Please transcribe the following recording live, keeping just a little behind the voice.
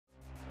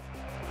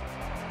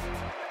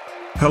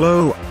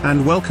Hello,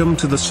 and welcome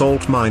to the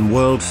Salt Mine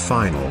World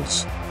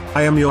Finals.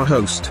 I am your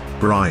host,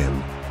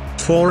 Brian.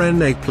 4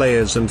 NA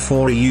players and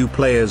 4 EU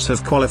players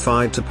have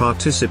qualified to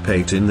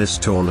participate in this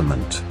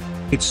tournament.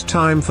 It's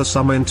time for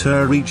some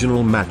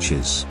inter-regional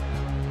matches.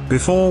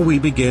 Before we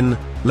begin,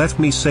 let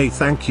me say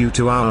thank you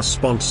to our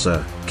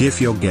sponsor,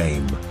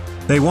 FairJame.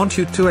 They want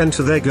you to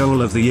enter their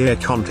Goal of the Year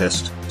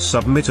contest,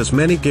 submit as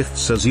many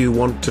gifts as you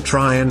want to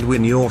try and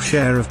win your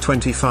share of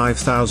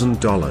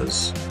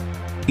 $25,000.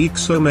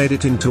 eekso made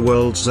it into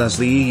Worlds as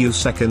the EU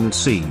second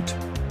seed.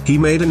 He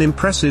made an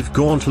impressive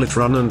gauntlet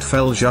run and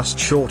fell just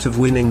short of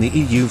winning the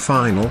EU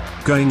final,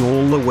 going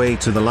all the way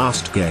to the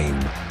last game.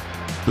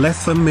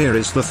 Lethamyr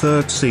is the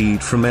third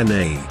seed from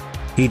NA.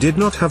 He did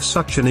not have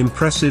such an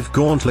impressive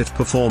gauntlet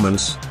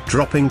performance,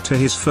 dropping to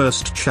his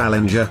first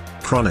challenger,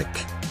 Chronic.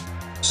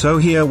 So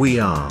here we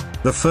are,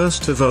 the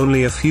first of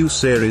only a few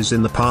series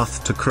in the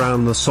path to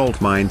crown the Salt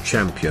Mine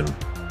champion.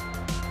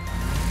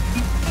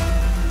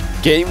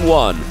 Game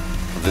 1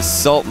 of the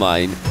Salt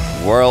Mine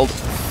World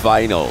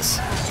Finals.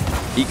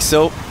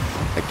 eekso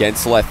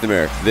against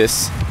Lethamyr.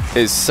 This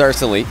is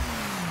certainly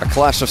a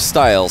clash of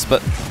styles,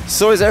 but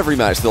so is every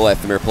match that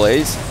Lethamyr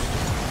plays.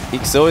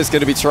 eekso is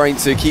going to be trying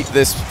to keep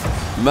this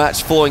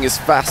match flowing as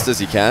fast as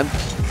he can,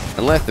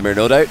 and Lethamyr,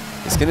 no doubt,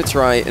 is going to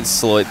try and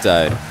slow it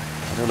down.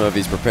 I don't know if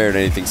he's prepared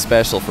anything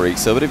special for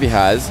eekso, but if he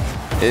has,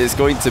 it is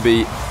going to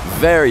be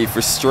very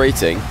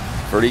frustrating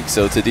for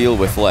eekso to deal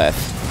with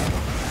Leth.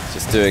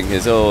 Just doing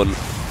his own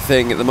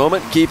thing at the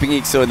moment, keeping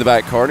eekso in the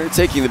back corner,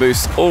 taking the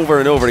boost over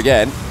and over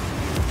again,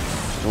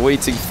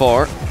 waiting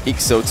for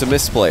eekso to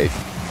misplay.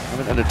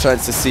 Haven't had a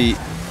chance to see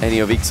any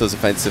of eekso's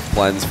offensive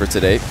plans for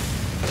today.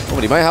 Oh,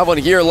 but he might have one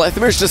here.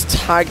 Lethamyr's just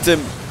tagged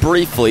him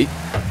briefly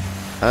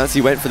as he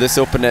went for this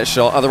open net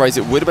shot, otherwise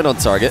it would have been on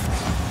target.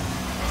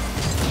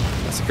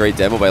 That's a great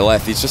demo by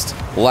Leth. He's just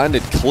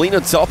landed clean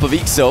on top of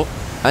eekso,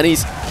 and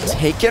he's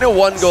taken a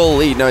 1-goal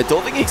lead. Now, I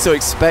don't think eekso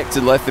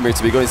expected Lethamyr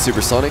to be going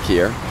supersonic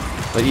here,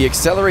 but he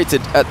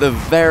accelerated at the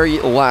very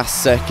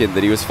last second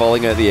that he was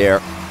falling out of the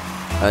air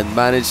and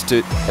managed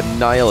to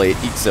annihilate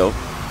eekso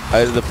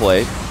out of the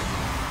play.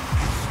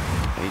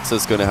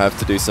 eekso's going to have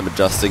to do some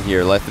adjusting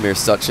here. Lethamyr's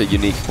such a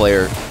unique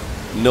player.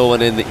 No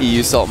one in the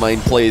EU Salt Mine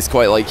plays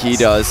quite like he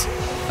does,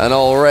 and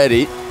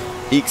already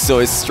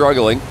eekso is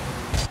struggling.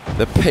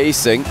 The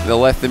pacing that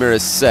Lethamyr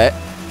has set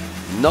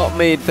not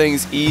made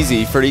things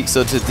easy for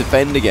eekso to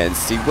defend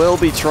against. He will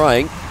be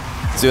trying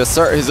to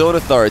assert his own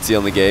authority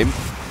on the game,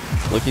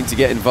 looking to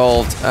get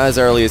involved as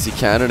early as he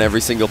can in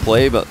every single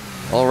play, but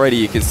already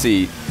you can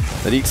see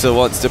that eekso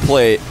wants to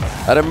play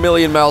at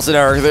 1,000,000 miles an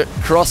hour. The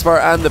crossbar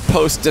and the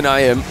post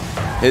deny him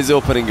his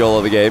opening goal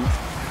of the game.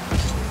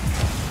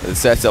 The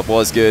setup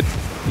was good.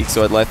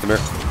 eekso had Lethamyr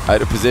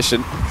out of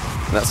position.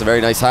 And that's a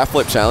very nice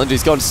half-flip challenge.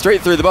 He's gone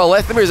straight through the ball.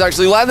 Lethamyr's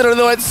actually landed on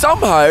the and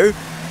somehow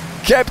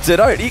kept it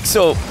out.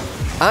 eekso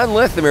and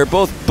Lethamyr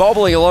both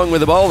bobbling along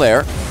with the ball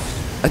there.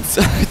 And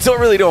I don't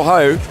really know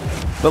how,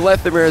 but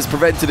Lethamyr has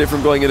prevented it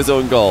from going at his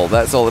own goal.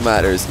 That's all that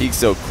matters.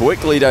 eekso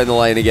quickly down the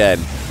line again,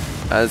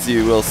 as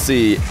you will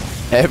see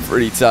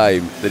every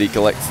time that he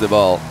collects the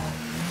ball.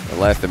 And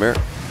Lethamyr,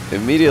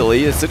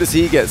 immediately, as soon as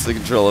he gets the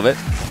control of it,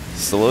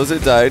 slows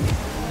it down.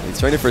 He's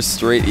trying to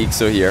frustrate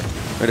eekso here,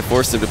 trying to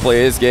force him to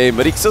play his game,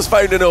 but eekso's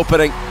found an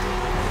opening.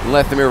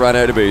 Lethamyr ran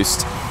out of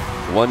boost.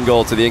 1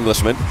 goal to the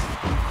Englishman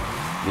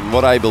in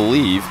what I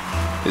believe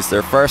is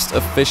their first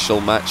official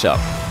matchup.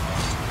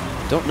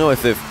 Don't know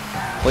if they've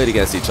played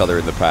against each other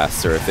in the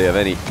past, or if they have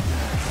any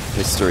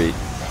history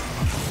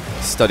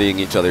studying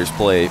each other's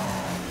play.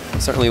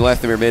 Certainly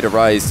Lethamyr made a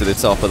rise to the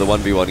top of the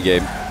 1v1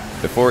 game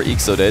before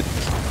eekso did.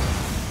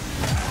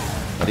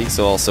 But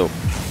eekso also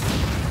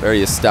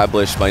very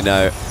established by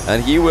now,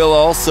 and he will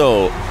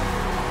also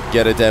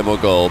get a demo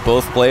goal.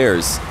 Both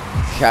players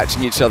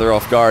catching each other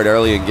off guard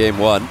early in game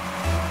 1.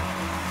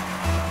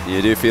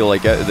 You do feel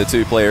like out of the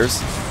 2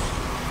 players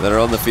that are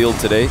on the field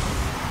today,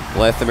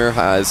 Lethamyr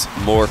has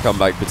more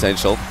comeback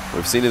potential.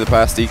 We've seen in the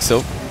past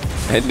eekso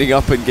ending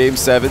up in game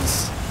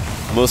 7s,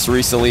 most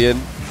recently in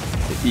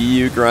the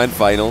EU Grand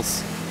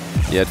Finals.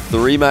 He had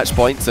 3 match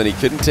points and he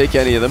couldn't take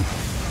any of them.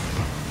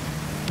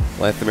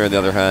 Lethamyr, on the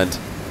other hand,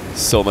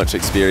 so much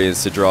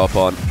experience to draw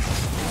upon.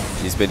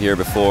 He's been here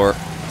before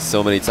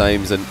so many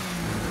times in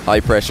high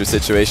pressure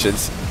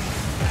situations.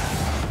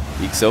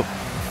 eekso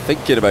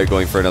thinking about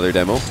going for another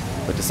demo,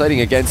 but deciding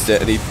against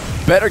it, and he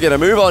better get a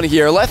move on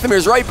here.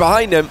 Lethamyr's right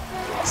behind him,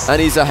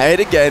 and he's ahead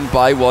again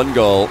by 1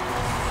 goal.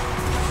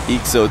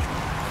 eekso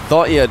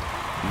thought he had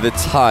the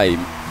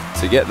time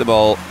to get the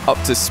ball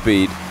up to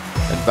speed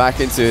and back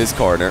into his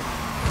corner,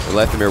 and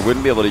Lethamyr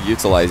wouldn't be able to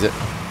utilize it.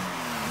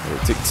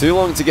 It took too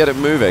long to get it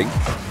moving.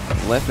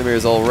 Lethamyr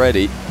is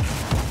already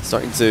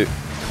starting to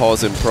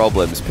cause him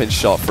problems. Pinch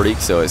shot for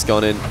eekso. It's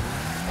gone in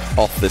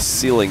off the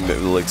ceiling, it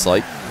looks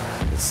like.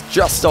 It's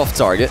just off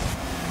target.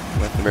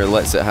 Lethamyr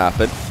lets it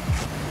happen.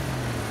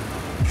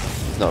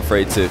 He's not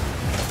afraid to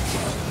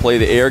play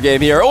the air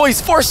game here. Oh,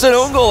 he's forced an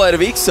own goal out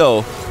of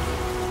eekso.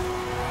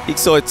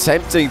 eekso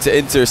attempting to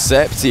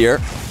intercept here.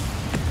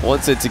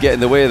 Wanted to get in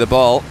the way of the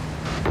ball.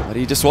 But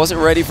he just wasn't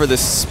ready for the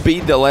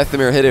speed that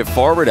Lethamyr hit it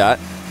forward at.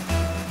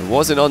 It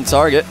wasn't on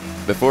target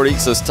before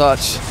eekso's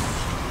touch.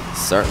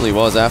 Certainly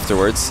was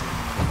afterwards.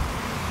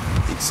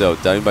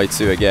 eekso down by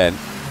 2 again.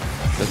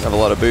 Doesn't have a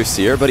lot of boost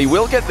here, but he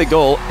will get the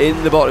goal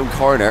in the bottom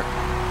corner.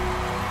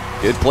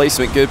 Good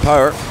placement, good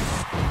power.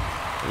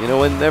 You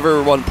know,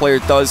 whenever one player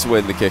does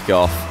win the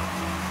kickoff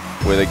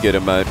with a good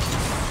amount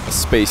of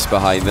space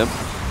behind them,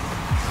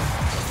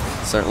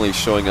 certainly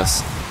showing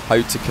us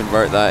how to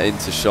convert that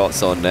into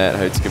shots on net,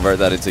 how to convert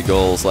that into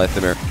goals.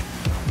 Lethamyr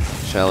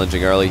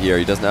challenging early here.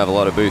 He doesn't have a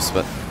lot of boost,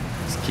 but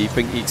he's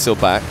keeping eekso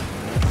back.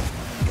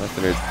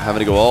 Lethamyr having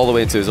to go all the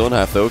way into his own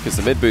half though, because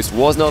the mid boost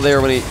was not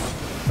there when he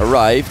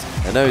arrived.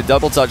 And now a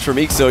double touch from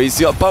eekso. He's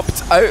got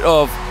bumped out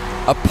of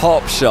a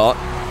pop shot,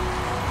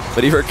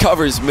 but he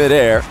recovers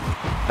mid-air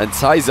and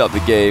ties up the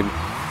game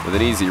with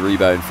an easy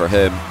rebound for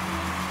him.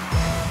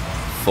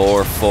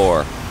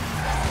 4-4.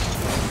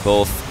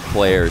 Both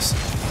players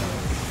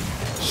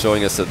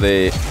showing us that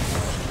they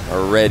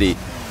are ready to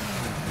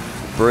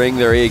bring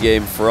their A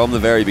game from the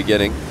very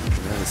beginning. We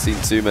haven't seen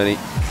too many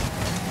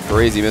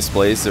crazy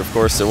misplays. Of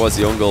course, there was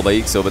the own goal by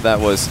eekso, but that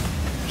was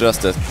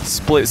just a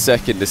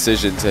split-second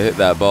decision to hit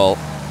that ball.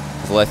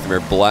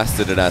 Lethamyr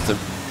blasted it at him.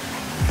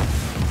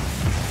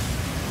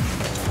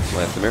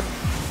 Lethamyr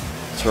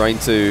trying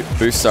to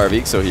boost starve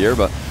eekso here,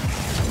 but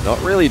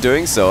not really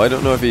doing so. I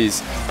don't know if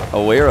he's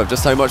aware of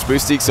just how much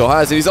boost eekso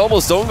has, and he's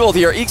almost own goaled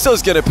here.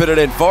 eekso's going to put it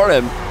in for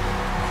him.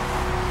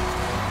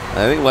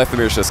 I think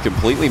Lethamyr's just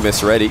completely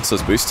misread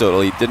eekso's boost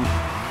total. He didn't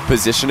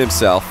position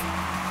himself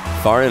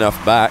far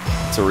enough back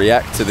to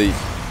react to the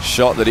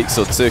shot that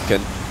eekso took,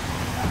 and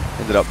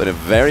ended up in a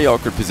very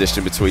awkward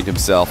position between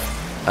himself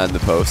and the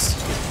post.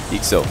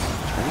 eekso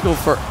trying to go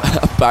for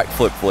a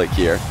backflip flick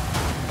here.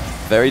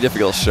 Very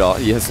difficult shot.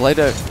 He has led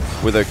out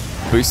with a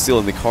boost steal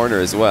in the corner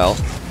as well.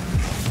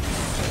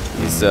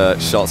 These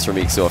shots from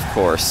eekso, of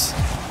course,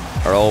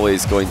 are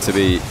always going to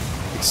be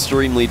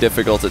extremely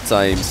difficult at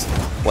times.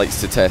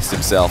 Likes to test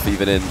himself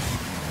even in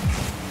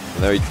a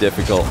very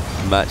difficult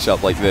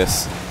matchup like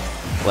this.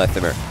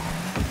 Lethamyr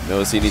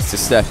knows he needs to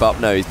step up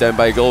now. He's down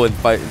by a goal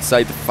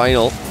inside the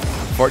final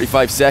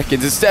 45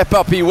 seconds, and step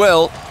up he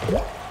will.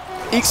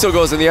 eekso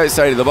goes on the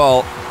outside of the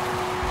ball,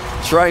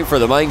 trying for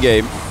the mind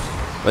game,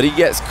 but he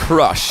gets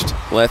crushed.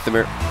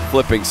 Lethamyr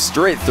flipping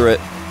straight through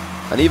it,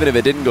 and even if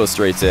it didn't go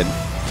straight in,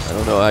 I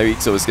don't know how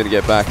eekso is going to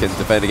get back and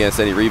defend against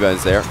any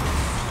rebounds there.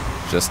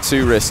 Just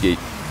too risky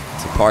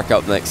to park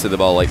up next to the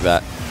ball like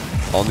that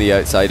on the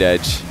outside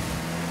edge.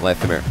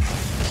 Lethamyr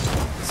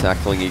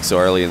tackling eekso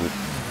early in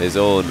his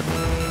own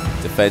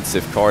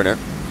defensive corner.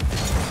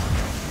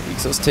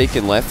 eekso's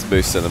taking left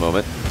boost at the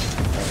moment.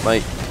 That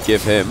might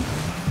give him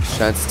a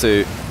chance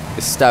to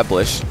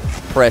establish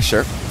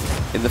pressure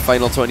in the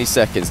final 20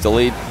 seconds.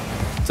 Delayed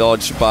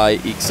dodge by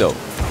eekso.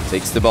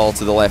 Takes the ball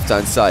to the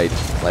left-hand side.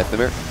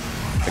 Lethamyr,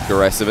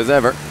 aggressive as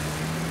ever.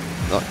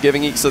 Not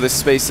giving eekso the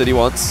space that he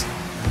wants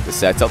to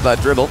set up that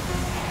dribble.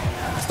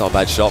 It's not a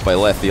bad shot by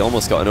Leth. He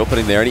almost got an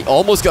opening there, and he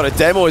almost got a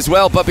demo as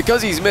well, but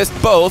because he's missed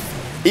both,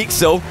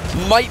 eekso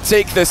might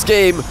take this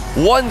game.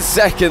 1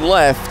 second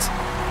left,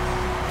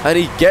 and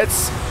he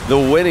gets the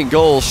winning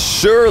goal.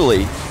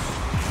 Surely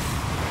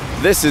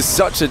this is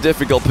such a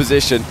difficult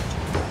position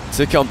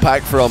to come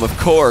back from. Of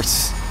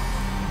course,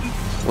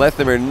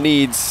 Lethamyr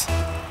needs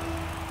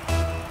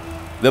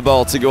the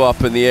ball to go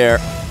up in the air.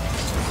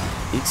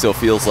 eekso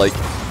feels like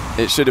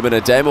it should have been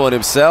a demo on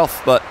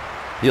himself, but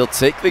he'll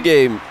take the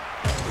game.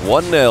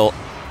 1-0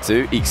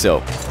 to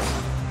eekso.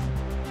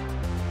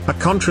 A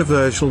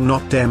controversial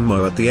not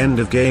demo at the end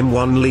of Game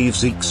 1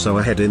 leaves eekso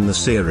ahead in the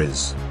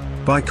series.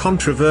 By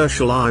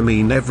controversial I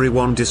mean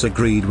everyone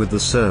disagreed with the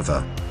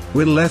server.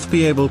 Will Leth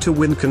be able to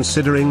win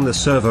considering the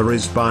server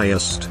is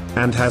biased,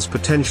 and has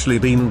potentially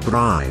been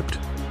bribed?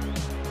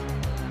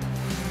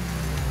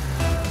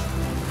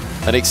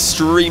 An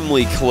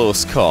extremely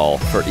close call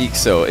for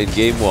eekso in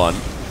Game 1.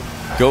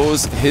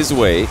 Goes his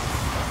way,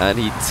 and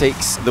he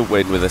takes the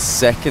win with a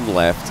second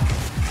left.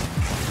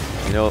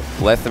 You know,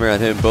 Lethamyr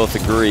and him both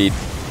agreed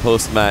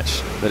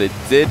post-match that it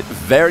did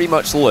very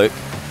much look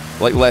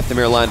like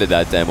Lethamyr landed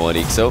that demo on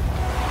eekso.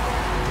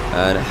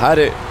 And had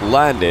it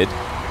landed,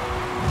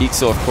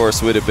 eekso of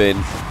course would have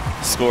been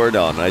scored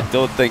on. I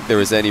don't think there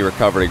was any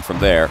recovering from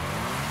there.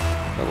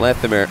 But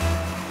Lethamyr,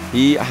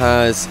 he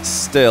has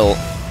still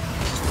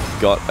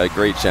got a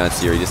great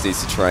chance here. He just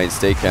needs to try and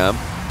stay calm.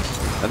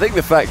 I think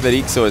the fact that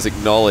eekso has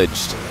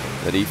acknowledged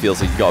that he feels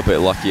he got a bit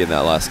lucky in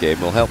that last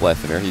game will help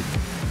Lethamyr. He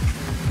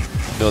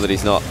know that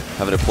he's not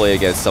having to play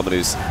against someone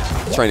who's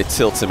trying to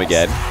tilt him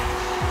again.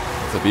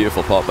 It's a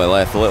beautiful pop by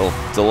Leth. A little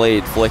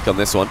delayed flick on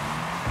this one,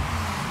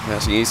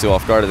 catching eekso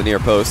off guard at the near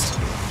post.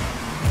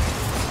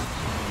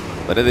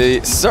 But the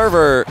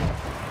server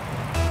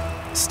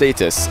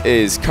status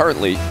is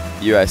currently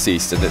US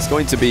East, and it's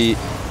going to be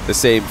the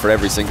same for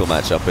every single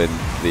matchup in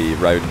the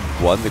round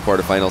 1, the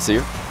quarterfinals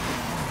here.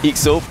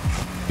 eekso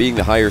being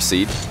the higher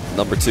seed,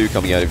 number 2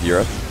 coming out of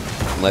Europe,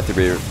 and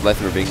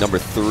Lethamyr being number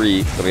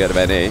 3 coming out of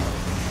NA,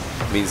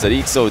 means that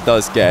eekso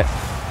does get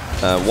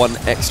one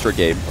extra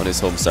game on his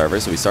home server,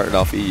 so we started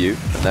off EU,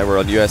 and now we're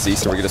on USE,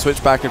 so we're going to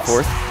switch back and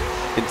forth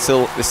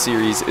until the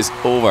series is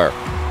over.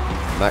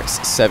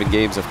 Max 7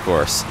 games, of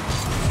course.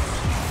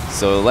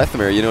 So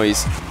Lethamyr, you know, he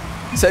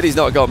said he's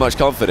not got much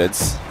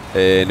confidence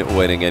in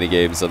winning any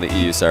games on the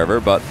EU server,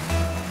 but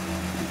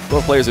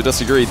both players have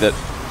just agreed that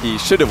he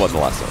should have won the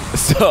last one.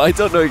 So I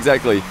don't know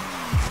exactly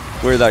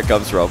where that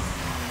comes from.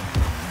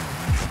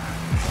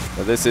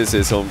 But this is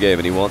his home game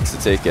and he wants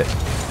to take it.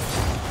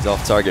 He's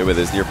off target with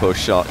his near post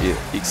shot,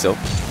 eekso,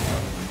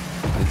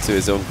 into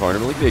his own corner.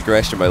 But look at the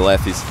aggression by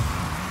Leth. He's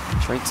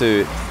trying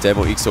to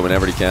demo eekso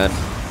whenever he can.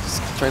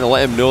 Just trying to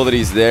let him know that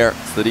he's there,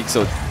 so that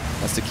eekso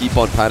has to keep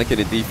on panicking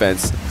in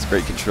defense. It's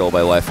great control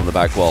by Leth on the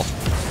back wall.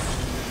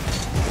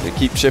 They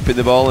keep chipping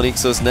the ball in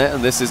eekso's net,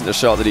 and this isn't a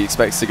shot that he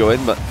expects to go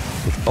in, but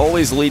it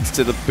always leads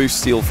to the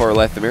boost steal for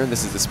Lethamyr, and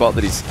this is the spot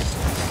that he's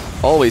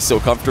always so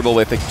comfortable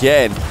with.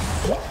 Again,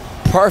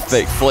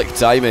 perfect flick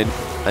timing,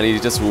 and he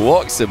just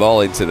walks the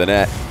ball into the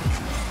net.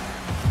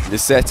 The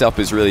setup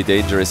is really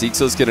dangerous.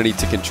 eekso's going to need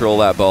to control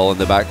that ball in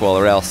the back wall,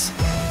 or else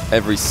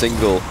every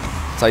single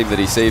time that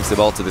he saves the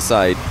ball to the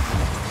side,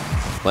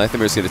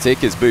 Lethamyr's going to take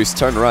his boost,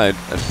 turn around,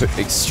 and put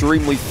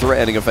extremely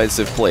threatening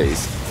offensive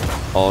plays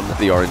on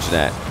the orange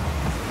net.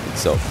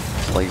 So,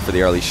 playing for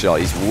the early shot.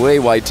 He's way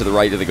wide to the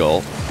right of the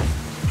goal.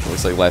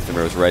 Looks like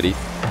Lethamyr was ready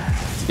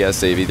to get a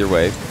save either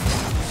way.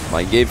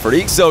 Mind game for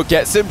eekso.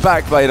 Gets him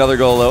back by another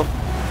goal, though.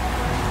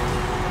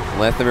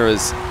 Lethamyr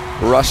is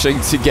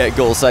rushing to get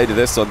goal side of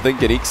this one,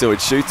 thinking eekso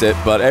would shoot it,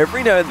 but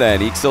every now and then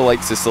eekso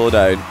likes to slow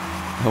down,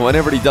 and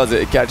whenever he does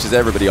it, it catches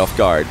everybody off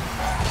guard.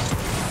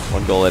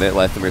 One goal in it.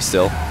 Lethamyr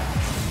still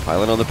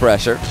piling on the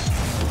pressure.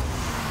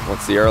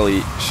 Wants the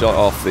early shot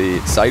off the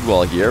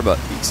sidewall here, but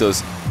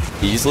eekso's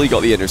easily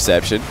got the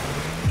interception.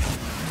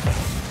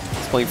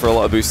 He's playing for a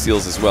lot of boost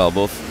steals as well.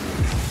 Both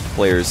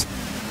players,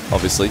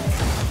 obviously,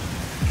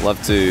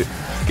 love to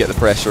get the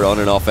pressure on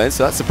in offense.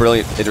 So that's a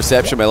brilliant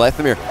interception by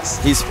Lethamyr.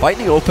 He's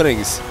finding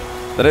openings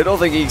that I don't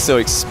think eekso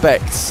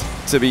expects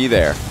to be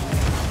there.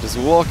 Just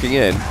walking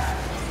in,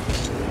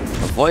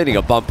 avoiding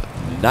a bump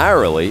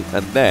narrowly,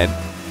 and then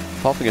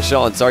popping a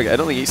shot on target. I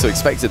don't think eekso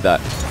expected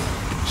that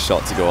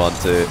shot to go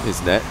onto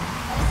his net.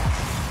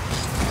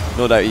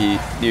 No doubt he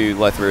knew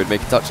Lethamyr would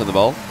make a touch on the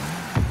ball.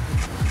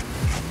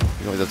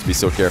 You always have to be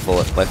so careful.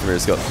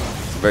 Lethamyr's got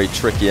some very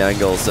tricky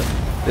angles.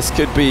 This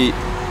could be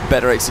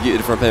better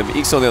executed from him.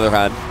 eekso, on the other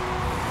hand,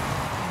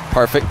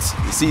 perfect.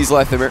 He sees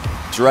Lethamyr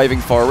driving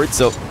forward,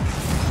 so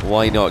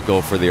why not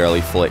go for the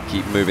early flick?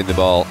 Keep moving the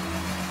ball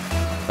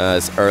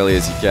as early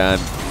as you can.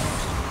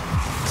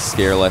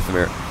 Scare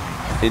Lethamyr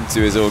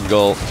into his own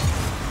goal.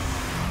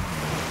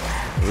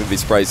 I wouldn't be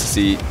surprised to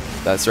see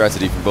that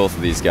strategy from both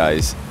of these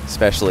guys,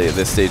 especially at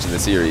this stage in the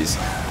series.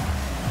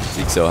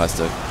 eekso has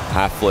to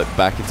half flip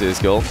back into his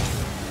goal.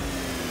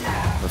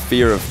 The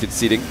fear of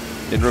conceding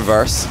in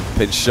reverse.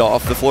 Pinch shot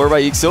off the floor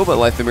by eekso, but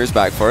Lethamyr's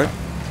back for it.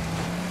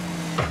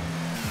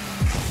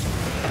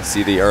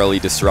 See the early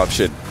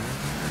disruption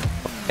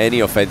of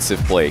any offensive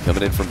play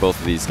coming in from both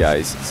of these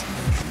guys.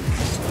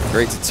 It's a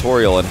great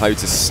tutorial on how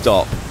to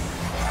stop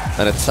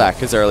an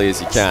attack as early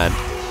as you can.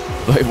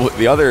 But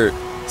the other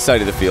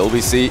side of the field,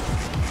 we see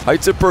how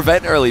to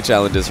prevent early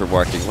challenges from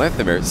working.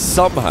 Lethamyr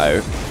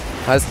somehow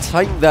has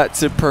timed that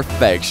to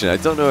perfection. I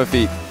don't know if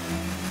he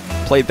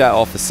played that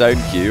off the sound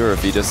cue or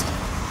if he just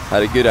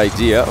had a good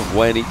idea of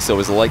when eekso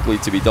was likely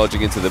to be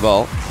dodging into the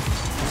ball.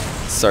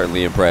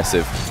 Certainly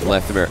impressive.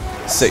 Lethamyr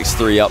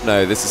 6-3 up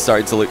now. This is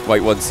starting to look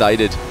quite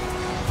one-sided.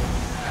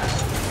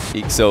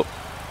 eekso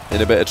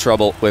in a bit of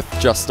trouble with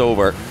just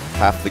over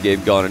half the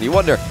game gone. And you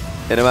wonder,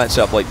 in a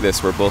matchup like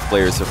this where both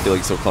players are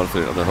feeling so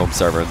confident on their home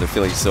server and they're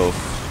feeling so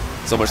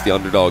much the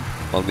underdog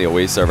on the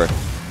away server,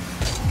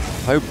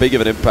 how big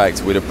of an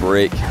impact would a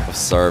break of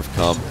serve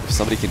come if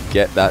somebody can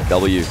get that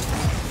W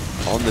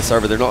on the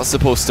server they're not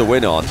supposed to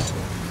win on?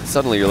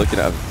 Suddenly you're looking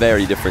at a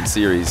very different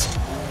series.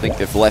 I think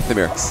if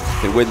Lethamyr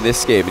can win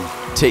this game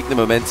and take the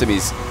momentum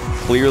he's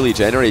clearly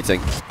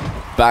generating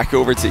back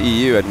over to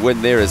EU and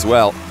win there as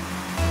well,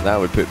 that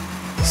would put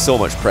so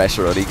much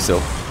pressure on eekso.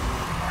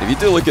 If you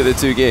do look at the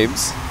two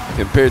games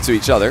compared to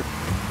each other,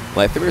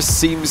 Lethamyr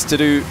seems to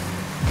do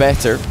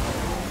better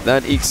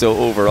than eekso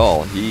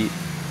overall. He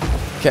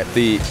kept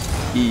the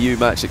EU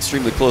match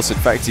extremely close. In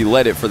fact, he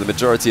led it for the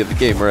majority of the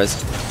game,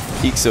 whereas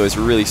eekso is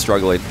really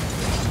struggling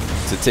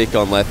to take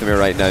on Lethamyr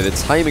right now. The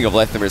timing of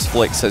Lethamyr's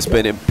flicks has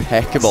been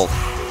impeccable,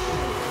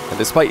 and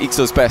despite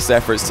eekso's best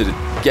efforts to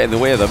get in the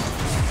way of them,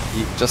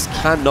 he just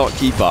cannot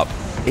keep up.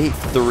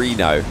 8-3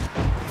 now in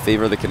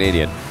favour of the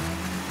Canadian.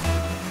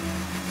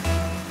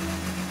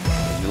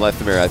 And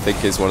Lethamyr, I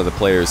think, is one of the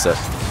players that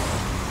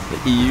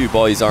the EU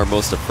boys are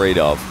most afraid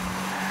of.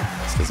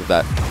 It's because of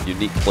that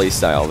unique play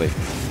style. They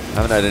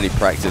haven't had any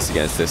practice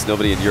against this.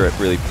 Nobody in Europe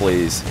really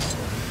plays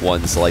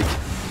ones like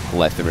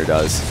Lethamyr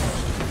does.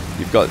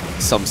 You've got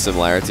some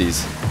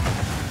similarities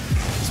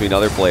between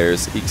other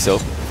players. eekso,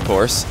 of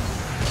course,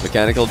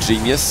 mechanical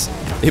genius,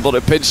 able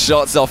to pinch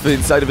shots off the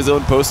inside of his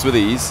own post with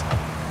ease.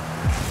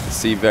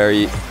 See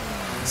very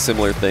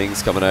similar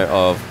things coming out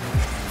of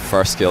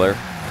First Killer.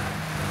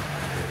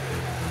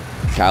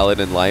 Khaled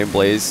and Lion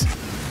Blaze,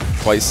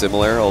 quite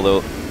similar,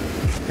 although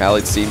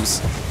Khaled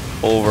seems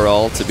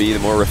overall to be the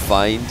more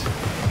refined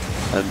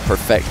and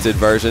perfected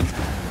version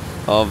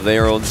of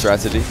their own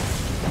strategy.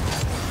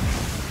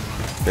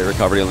 Great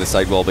recovery on the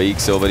sidewall by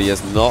eekso, but he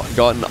has not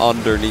gotten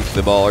underneath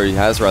the ball, or he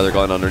has rather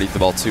gotten underneath the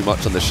ball too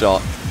much on the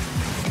shot.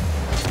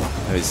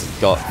 Now he's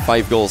got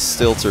 5 goals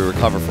still to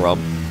recover from,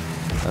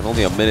 and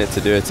only a minute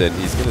to do it in.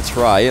 He's going to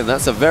try, and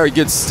that's a very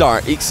good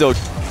start. eekso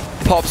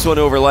pops one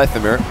over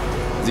Lethamyr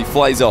as he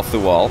flies off the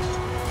wall,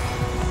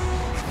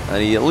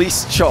 and he at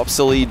least chops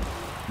the lead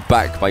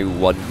back by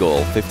 1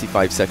 goal.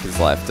 55 seconds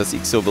left. Does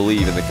eekso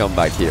believe in the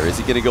comeback here? Is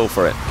he going to go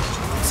for it?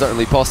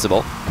 Certainly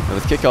possible, and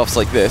with kickoffs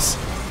like this,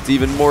 it's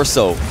even more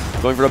so.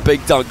 Going for a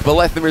big dunk, but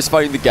Lethamyr's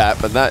found the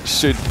gap, and that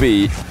should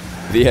be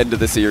the end of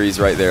the series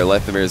right there.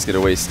 Lethamyr is going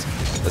to waste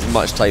as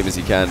much time as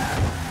he can.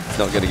 He's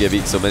not going to give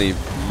eekso many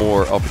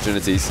more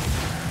opportunities.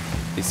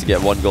 Needs to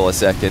get 1 goal a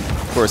second.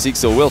 Of course,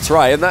 eekso will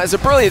try, and that is a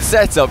brilliant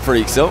setup for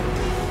eekso.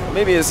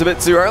 Maybe it's a bit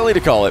too early to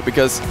call it,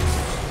 because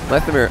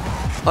Lethamyr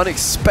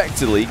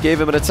unexpectedly gave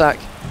him an attack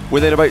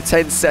within about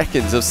 10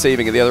 seconds of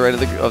saving at the other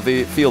end of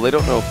the field. I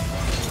don't know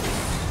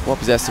what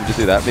possessed him to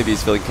do that. Maybe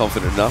he's feeling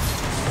confident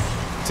enough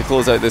to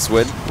close out this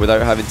win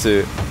without having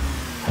to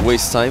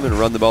waste time and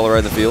run the ball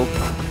around the field.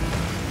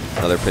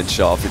 Another pinch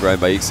shot off the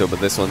ground by eekso, but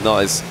this one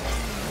not as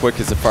quick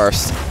as the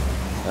first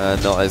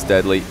and not as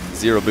deadly.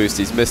 0 boost.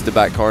 He's missed the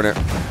back corner,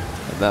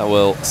 and that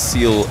will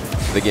seal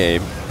the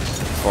game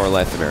for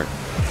Lethamyr.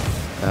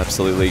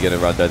 Absolutely going to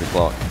run down the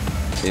clock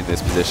in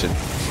this position.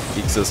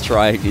 eekso's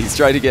trying. He's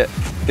trying to get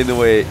in the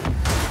way.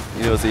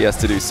 He knows he has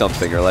to do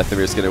something, or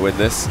Lethamyr's going to win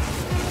this.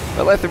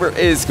 But Lethamyr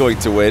is going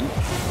to win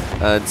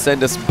and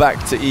send us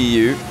back to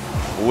EU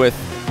with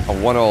a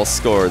 1-1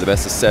 score. The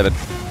best of 7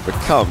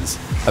 becomes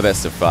a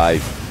best of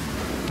 5.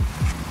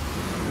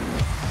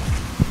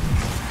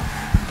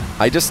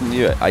 I just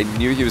knew it. I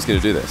knew he was going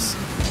to do this.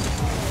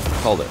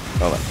 Called it.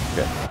 Oh,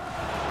 okay.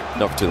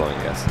 Not for too long,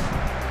 I guess.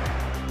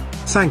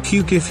 Thank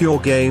you GIF Your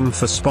Game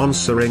for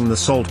sponsoring the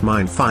Salt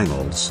Mine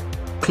Finals.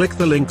 Click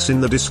the links in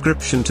the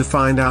description to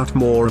find out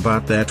more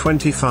about their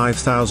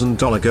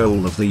 $25,000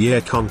 Goal of the Year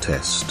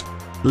contest.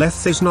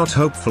 Leth is not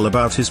hopeful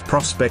about his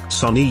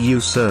prospects on EU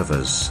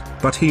servers,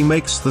 but he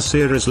makes the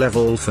series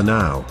level for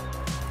now.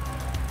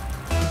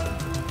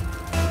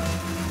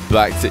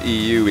 Back to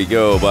EU we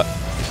go, but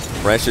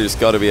pressure's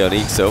got to be on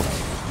eekso.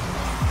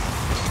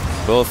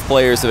 Both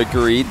players have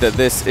agreed that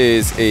this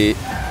is a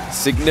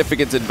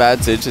significant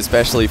advantage,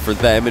 especially for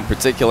them in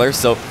particular.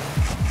 So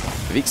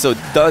if eekso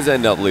does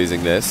end up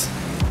losing this,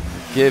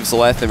 gives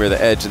Lethamyr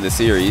the edge in the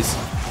series.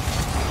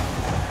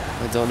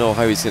 I don't know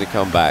how he's going to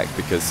come back,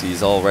 because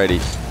he's already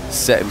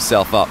set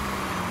himself up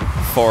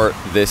for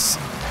this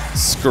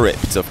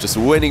script of just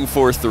winning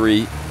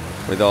 4-3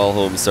 with all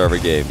home server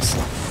games.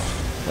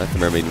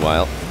 Lethamyr,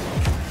 meanwhile,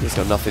 he's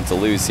got nothing to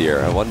lose here.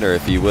 I wonder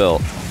if he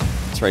will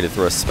try to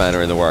throw a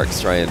spanner in the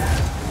works, try and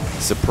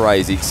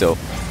surprise eekso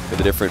with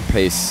a different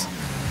pace,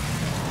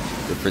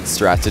 different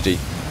strategy.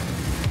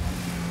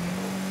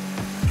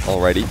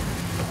 Already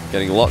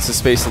getting lots of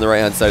space on the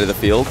right-hand side of the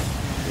field.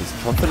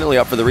 He's confidently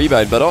up for the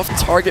rebound, but off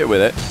target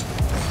with it.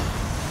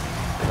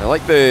 I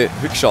like the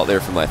hook shot there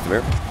from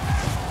Lethamyr.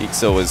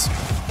 eekso was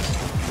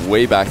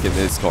way back in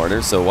his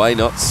corner, so why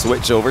not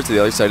switch over to the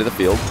other side of the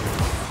field?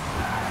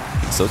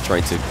 eekso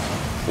trying to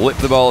flip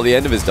the ball at the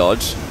end of his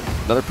dodge.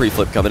 Another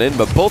pre-flip coming in,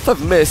 but both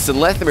have missed, and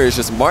Lethamyr is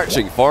just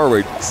marching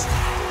forward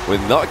with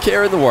not a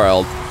care in the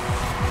world.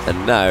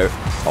 And now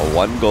a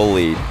 1-goal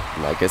lead.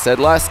 Like I said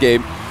last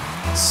game,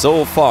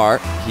 so far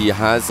he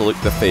has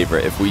looked the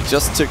favourite. If we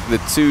just took the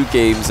 2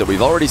 games that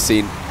we've already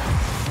seen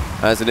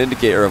as an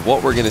indicator of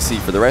what we're going to see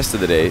for the rest of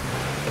the day,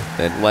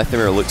 then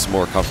Lethamyr looks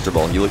more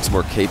comfortable. He looks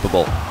more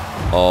capable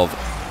of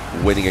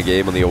winning a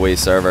game on the away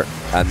server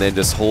and then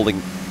just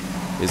holding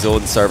his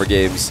own server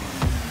games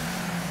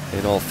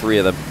in all 3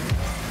 of them.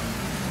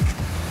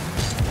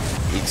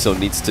 eekso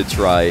needs to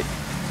try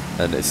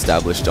and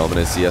establish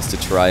dominance. He has to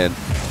try and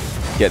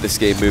get this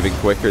game moving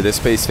quicker. This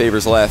pace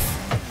favors Leth.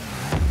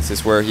 This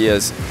is where he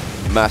has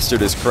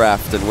mastered his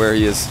craft and where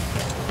he has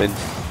been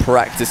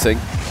practicing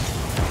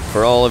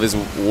for all of his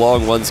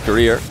long ones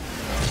career.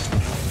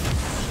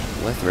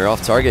 Lethamyr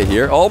off target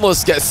here.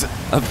 Almost gets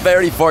a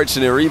very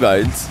fortunate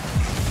rebound.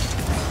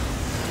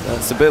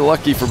 That's a bit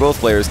lucky for both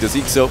players, because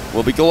eekso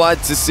will be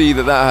glad to see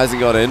that that hasn't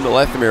got in. But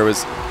Lethamyr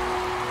was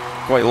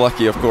quite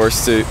lucky, of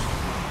course, to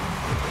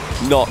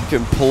not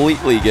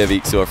completely give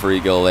eekso a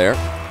free goal there.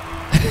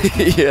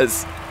 He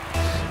is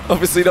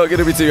obviously not going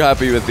to be too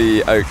happy with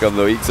the outcome,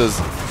 though. eekso's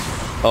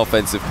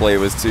offensive play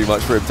was too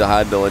much for him to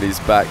handle, and he's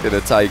back in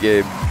a tie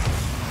game.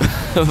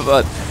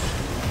 But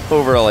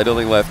overall, I don't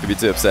think Leth could be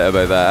too upset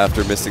about that.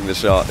 After missing the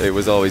shot, it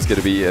was always going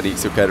to be an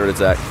eekso counter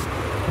attack.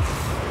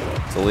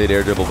 It's a late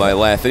air dribble by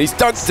Leth, and he's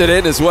dunked it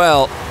in as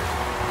well.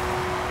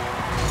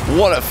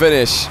 What a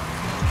finish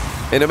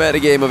in a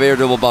metagame of air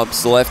dribble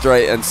bumps, left,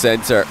 right, and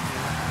center.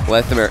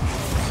 Lethamyr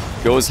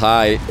goes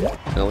high,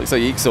 and it looks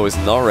like eekso is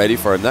not ready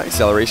for him. That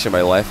acceleration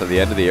by Leth at the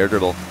end of the air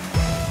dribble,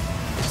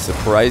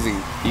 surprising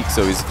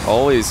eekso. He's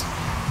always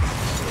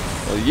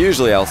Well,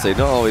 usually I'll say,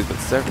 not always, but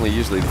certainly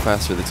usually the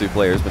faster of the two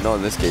players, but not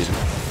on this occasion.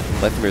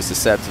 Lethemyr's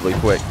deceptively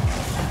quick.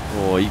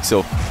 Oh,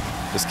 eekso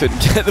just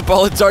couldn't get the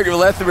ball in target,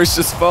 but Lethamyr's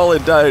just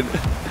falling down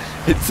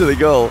into the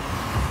goal.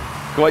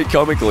 Quite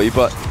comically,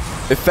 but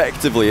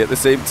effectively at the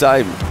same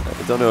time.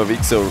 I don't know if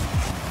eekso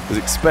was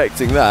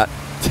expecting that,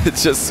 to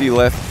just see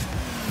Leth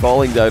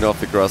falling down off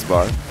the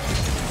crossbar.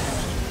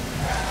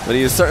 But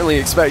he is certainly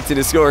expecting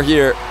to score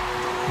here.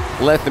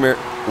 Lethamyr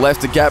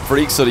left a gap for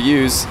eekso to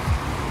use,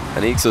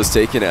 and eekso's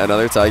taken it.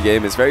 Another tie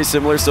game. It's very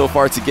similar so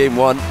far to game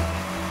one.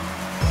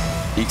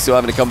 eekso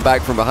having to come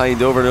back from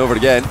behind over and over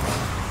again.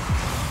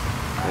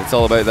 And it's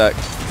all about that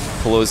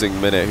closing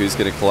minute, who's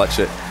going to clutch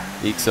it.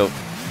 eekso,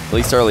 at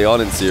least early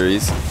on in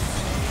series,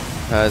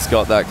 has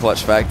got that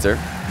clutch factor.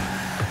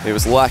 It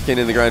was lacking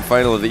in the grand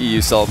final of the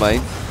EU Salt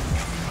Mine,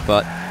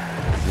 but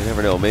you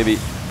never know, maybe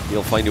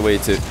he'll find a way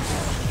to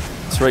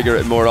trigger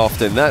it more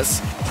often. That's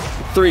a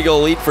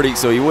 3-goal lead for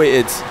eekso. He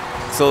waited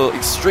so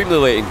extremely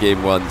late in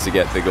game one to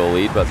get the goal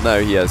lead, but now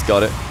he has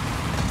got it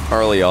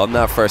early on.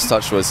 That first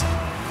touch was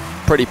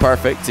pretty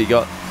perfect. He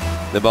got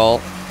the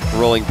ball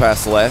rolling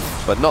past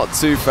Leth, but not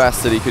too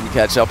fast that he couldn't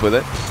catch up with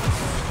it.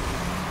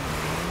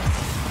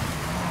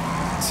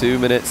 2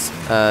 minutes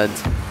and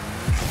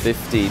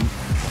 15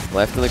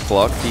 left on the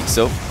clock.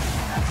 eekso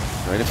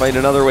trying to find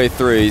another way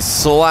through. He's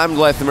slammed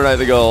Lethamyr out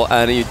the goal,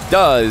 and he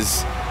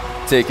does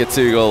take a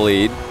 2-goal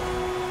lead.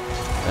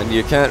 And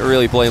you can't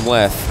really blame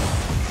Leth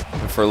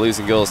for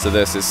losing goals to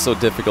this. It's so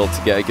difficult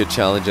to get a good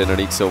challenge in on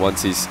eekso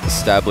once he's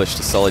established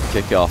a solid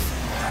kickoff.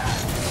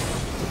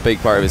 It's a big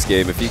part of his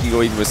game. If he can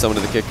go even with some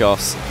of the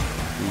kickoffs,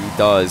 he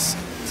does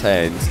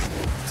tend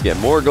to get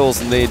more goals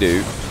than they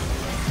do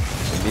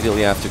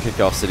immediately after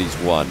kickoffs that he's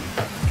won.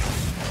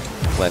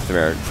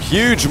 Lethamyr,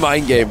 huge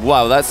mind game.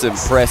 Wow, that's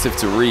impressive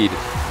to read.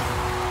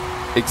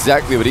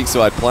 Exactly what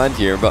eekso had planned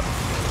here, but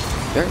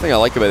the other thing I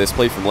like about this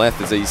play from Leth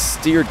is that he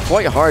steered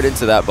quite hard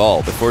into that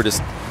ball before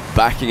just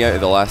backing out at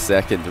the last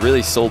second.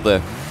 Really sold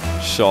the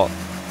shot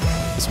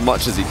as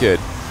much as he could.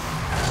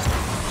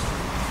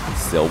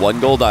 Still 1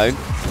 goal down.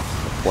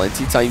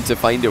 Plenty time to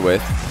find it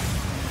with.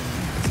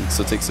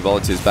 eekso takes the ball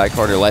into his back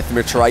corner.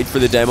 Lethamyr tried for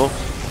the demo.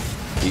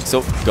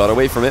 eekso got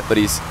away from it, but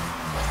he's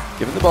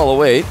given the ball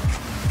away.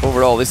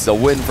 Overall, this is a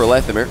win for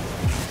Lethamyr.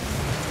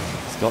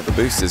 He's got the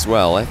boost as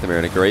well. Lethamyr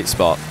in a great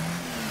spot.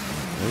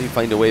 Maybe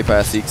find a way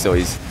past eekso.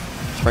 He's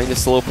trying to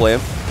slow play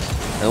him,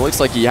 and it looks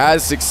like he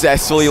has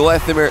successfully.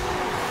 Lethamyr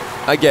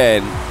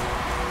again,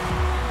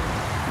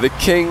 the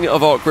king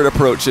of awkward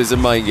approaches in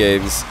mind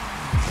games.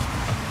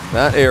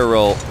 That air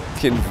roll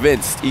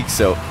convinced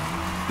eekso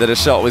that a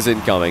shot was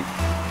incoming.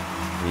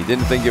 He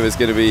didn't think it was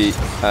going to be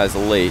as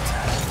late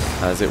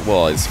as it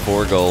was.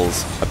 4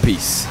 goals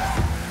apiece,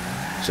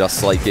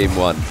 just like game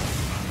one.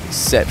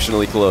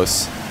 Exceptionally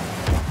close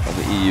on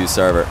the EU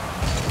server.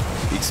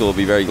 eekso will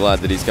be very glad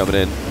that he's coming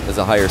in as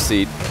a higher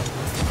seed.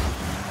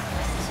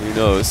 So who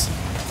knows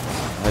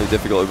how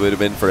difficult it would have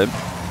been for him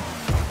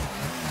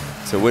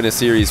to win a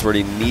series where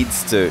he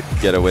needs to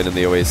get a win in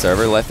the away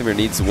server. Lethamyr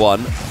needs 1.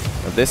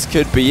 And this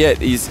could be it.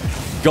 He's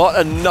got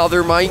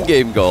another mind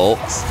game goal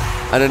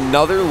and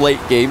another late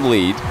game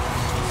lead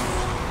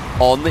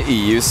on the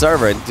EU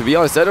server. And to be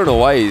honest, I don't know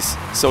why he's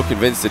so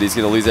convinced that he's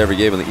going to lose every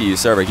game on the EU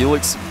server. He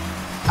looks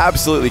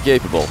absolutely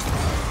capable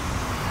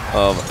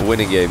of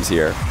winning games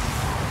here,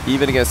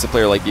 even against a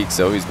player like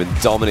eekso, who's been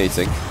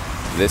dominating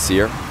this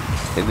year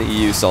in the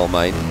EU Salt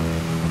Mine.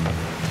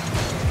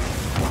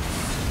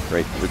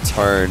 Great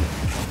return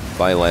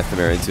by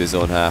Lethamyr into his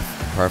own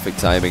half. Perfect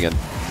timing, and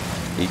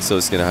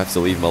eekso's going to have to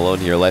leave him alone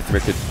here.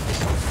 Lethamyr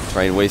could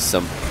try and waste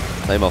some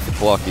time off the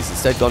clock. He's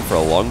instead gone for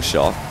a long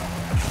shot.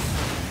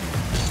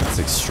 That's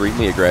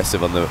extremely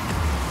aggressive on the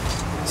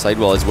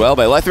sidewall as well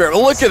by Lethamyr.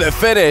 Look at the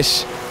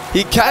finish!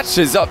 He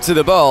catches up to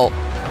the ball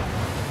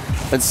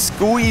and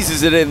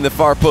squeezes it in the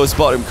far post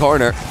bottom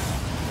corner.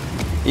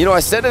 You know, I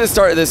said at the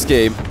start of this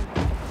game,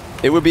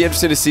 it would be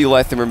interesting to see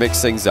Lethamyr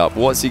mix things up.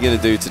 What's he going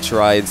to do to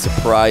try and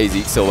surprise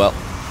eekso? Well,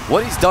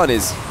 what he's done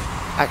is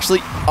actually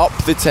up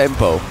the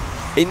tempo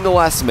in the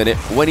last minute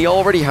when he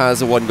already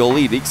has a 1-goal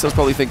lead. eekso's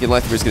probably thinking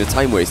Lethamyr's going to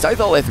time waste. I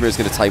thought Lethamyr's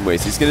going to time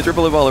waste. He's going to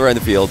dribble the ball around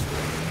the field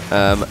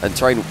and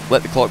try and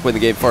let the clock win the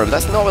game for him.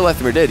 That's not what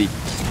Lethamyr did.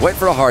 He went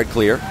for a hard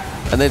clear,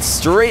 and then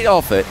straight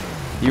off it,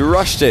 he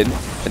rushed in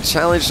and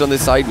challenged on the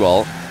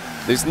sidewall.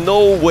 There's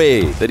no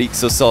way that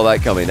eekso saw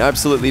that coming.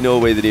 Absolutely no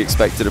way that he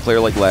expected a player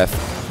like Leth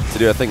to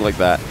do a thing like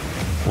that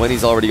when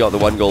he's already got the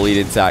 1-goal lead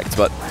intact.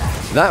 But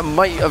that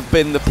might have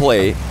been the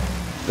play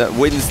that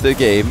wins the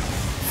game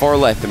for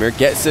Lethamyr,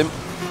 gets him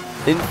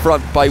in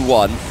front by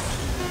 1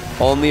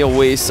 on the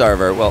away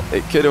server. Well,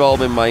 it could have all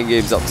been mind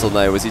games up till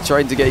now. Was he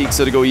trying to get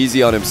eekso to go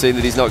easy on him, saying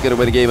that he's not going to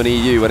win a game on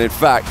EU, and in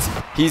fact,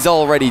 he's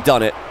already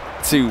done it.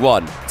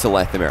 2-1 to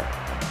Lethamyr.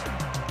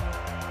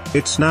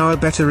 It's now a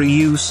better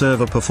EU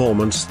server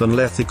performance than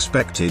Leth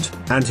expected,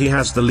 and he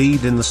has the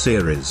lead in the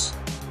series.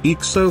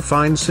 eekso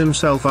finds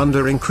himself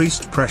under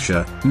increased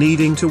pressure,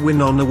 needing to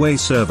win on away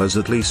servers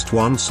at least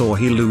once or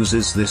he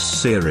loses this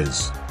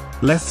series.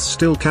 Leth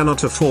still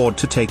cannot afford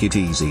to take it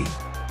easy.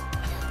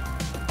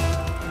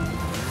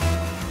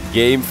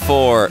 Game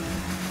 4,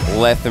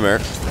 Lethamyr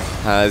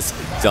has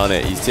done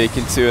it. He's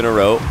taken 2 in a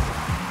row.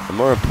 And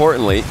more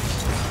importantly,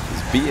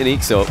 he's beaten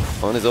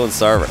eekso on his own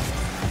server.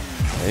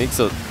 And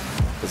eekso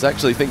was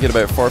actually thinking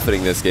about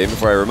forfeiting this game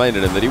before I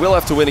reminded him that he will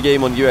have to win a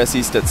game on US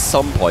East at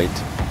some point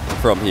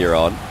from here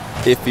on,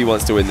 if he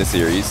wants to win the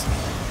series.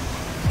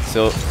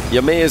 So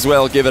you may as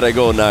well give it a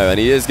go now, and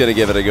he is going to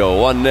give it a go.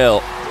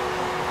 1-0.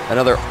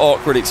 Another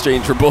awkward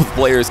exchange where both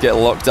players get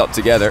locked up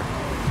together.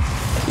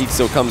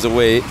 eekso comes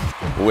away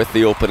with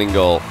the opening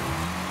goal.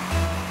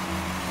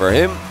 For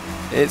him,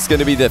 it's going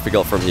to be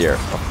difficult from here.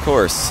 Of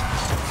course,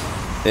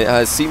 it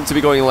has seemed to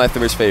be going in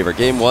Lethamyr's favour.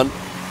 Game 1,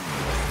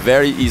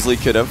 very easily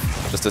could have.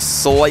 Just a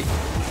slight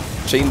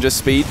change of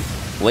speed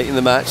late in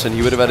the match, and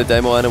he would have had a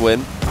demo and a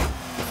win.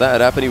 If that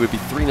had happened, he would be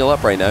 3-0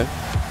 up right now.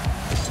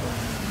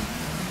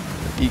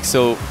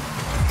 eekso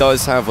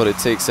does have what it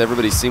takes.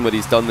 Everybody's seen what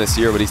he's done this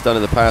year, what he's done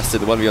in the past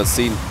in the 1v1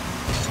 scene.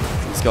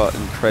 He's got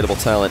incredible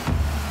talent.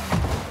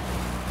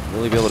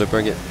 Really be able to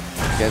bring it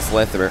against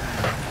Lethamyr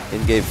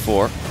in Game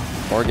 4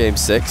 or Game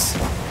 6.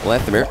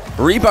 Lethamyr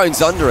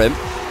rebounds under him,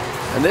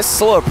 and this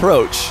slow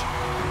approach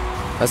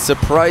has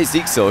surprised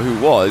eekso, who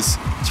was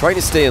trying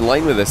to stay in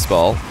line with this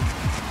ball.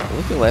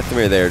 Look at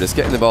Lethamyr there, just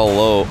getting the ball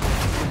low,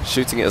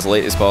 shooting it as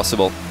late as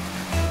possible.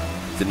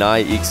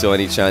 Deny eekso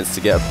any chance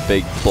to get a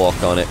big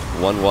block on it.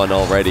 1-1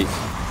 already.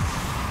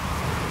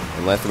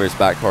 And Lethamyr's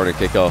back corner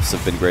kickoffs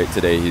have been great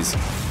today. He's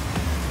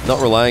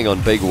not relying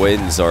on big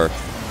wins or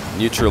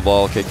neutral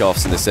ball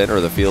kickoffs in the center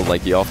of the field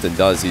like he often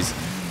does. He's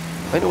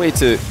found a way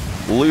to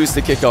lose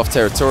the kickoff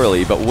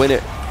territorially, but win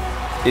it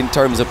in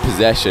terms of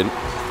possession.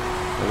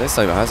 And this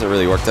time it hasn't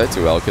really worked out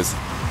too well, because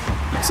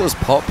eekso's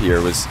pop here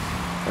was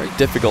very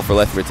difficult for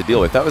Lethamyr to deal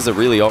with. That was a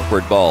really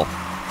awkward ball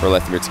for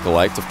Lethamyr to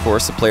collect. Of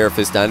course, a player of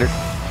his standard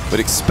would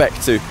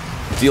expect to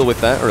deal with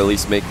that, or at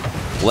least make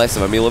less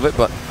of a meal of it,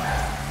 but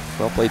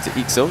well played to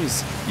eekso.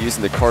 He's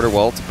using the corner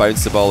wall to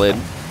bounce the ball in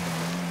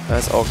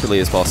as awkwardly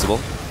as possible.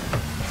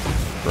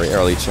 Great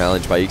early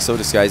challenge by eekso,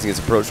 disguising his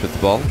approach with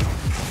the ball.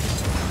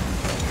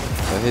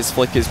 And his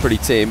flick is pretty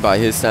tame by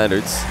his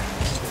standards.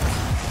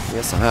 He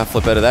gets a half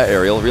flip out of that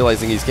aerial,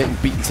 realizing he's getting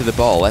beaten to the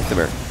ball.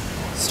 Lethamyr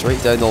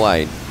straight down the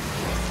line,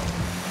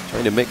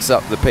 trying to mix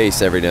up the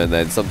pace every now and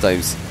then.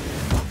 Sometimes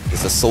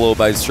it's a slow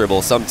bounce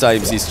dribble,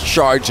 sometimes he's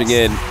charging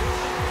in.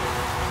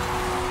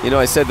 You know,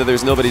 I said that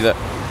there's nobody that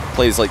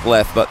plays like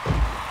Leth, but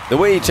the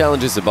way he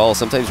challenges the ball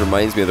sometimes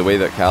reminds me of the way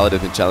that Khaled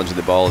has been challenging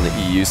the ball in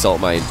the EU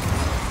Salt Mine.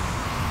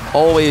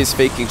 Always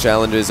faking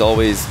challenges,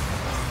 always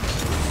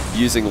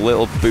using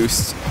little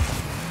boost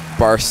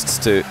bursts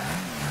to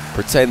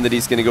pretend that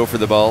he's going to go for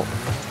the ball.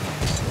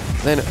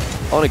 Then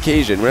on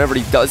occasion, whenever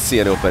he does see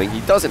an opening,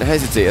 he doesn't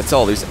hesitate at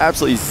all. There's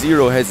absolutely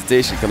zero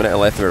hesitation coming out of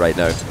Lethamyr right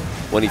now.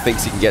 When he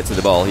thinks he can get to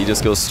the ball, he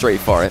just goes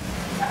straight for it.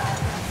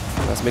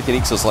 That's making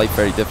eekso's life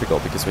very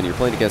difficult, because when you're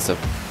playing against a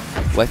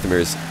Lethamyr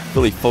is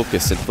fully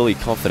focused and fully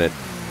confident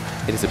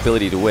in his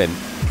ability to win,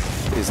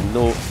 it is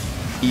no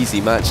easy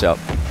matchup.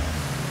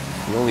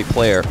 The only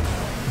player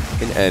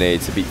in NA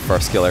to beat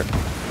First Killer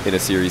in a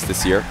series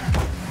this year.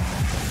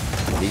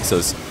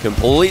 eekso's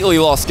completely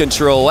lost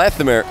control.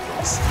 Lethamyr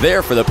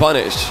there for the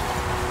punish.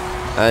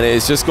 And it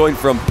is just going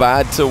from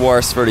bad to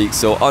worse for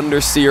eekso.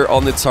 Underseer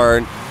on the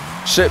turn,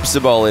 chips the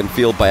ball in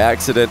field by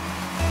accident,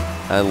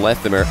 and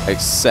Lethamyr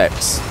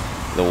accepts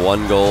the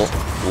 1-goal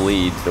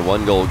lead, the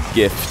 1-goal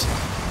gift.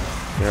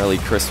 An early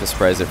Christmas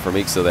present from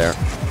eekso there.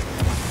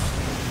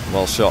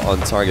 Well shot on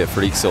target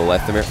for eekso.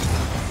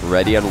 Lethamyr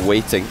ready and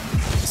waiting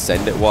to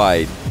send it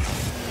wide.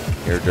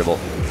 Air dribble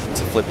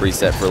to flip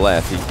reset for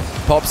Leth. He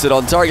pops it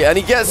on target and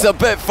he gets a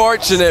bit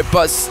fortunate,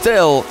 but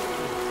still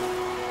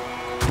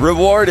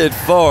rewarded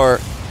for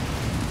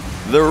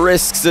the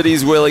risks that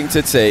he's willing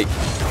to take.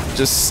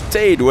 Just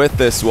stayed with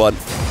this one.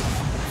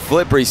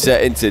 Flip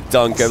reset into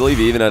dunk. I believe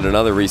he even had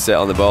another reset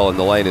on the ball in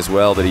the line as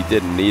well, but he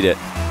didn't need it.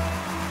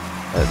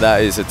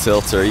 That is a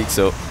tilter.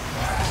 eekso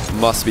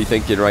must be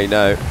thinking right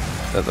now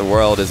that the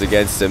world is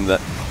against him,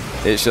 that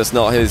it's just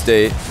not his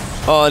day.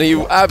 Oh, and he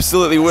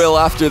absolutely will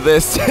after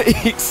this.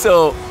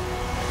 eekso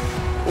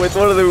with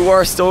one of the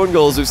worst own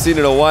goals we've seen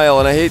in a while,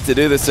 and I hate to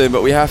do this to him,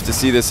 but we have to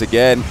see this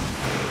again,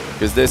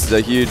 because this is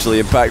a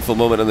hugely impactful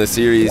moment in the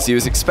series. He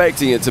was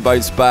expecting it to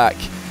bounce back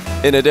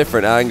in a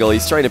different angle.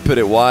 He's trying to put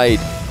it wide,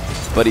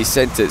 but he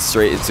sent it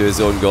straight into his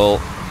own goal.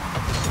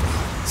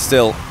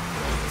 Still,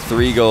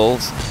 3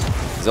 goals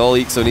is all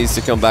eekso needs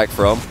to come back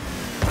from,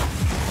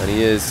 and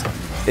he is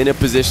in a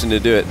position to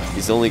do it.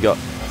 He's only got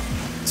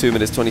 2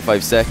 minutes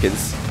 25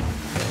 seconds.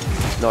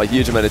 Not a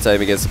huge amount of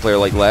time against a player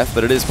like Leth,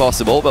 but it is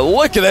possible. But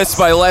look at this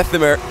by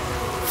Lethamyr.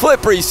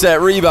 Flip reset,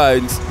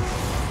 rebounds.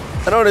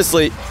 And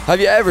honestly, have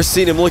you ever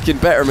seen him looking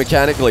better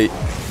mechanically?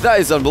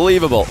 That is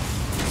unbelievable.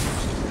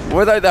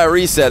 Without that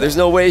reset, there's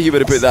no way he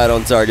would have put that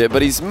on target,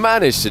 but he's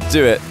managed to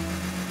do it.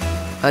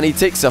 And he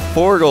takes a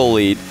 4-goal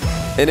lead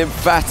in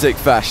emphatic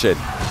fashion.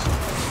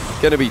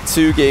 Going to be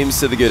 2 games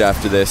to the good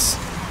after this,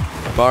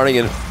 barring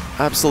an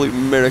absolute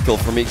miracle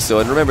from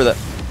eekso. And remember that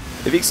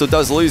if eekso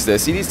does lose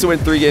this, he needs to win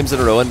 3 games in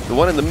a row, and the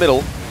one in the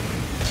middle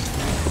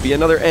will be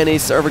another NA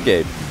server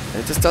game.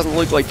 And it just doesn't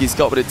look like he's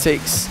got what it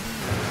takes.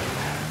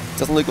 It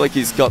doesn't look like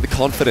he's got the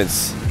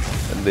confidence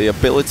and the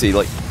ability.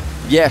 Like,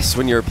 yes,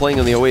 when you're playing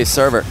on the away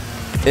server,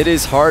 it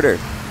is harder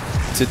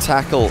to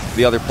tackle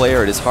the other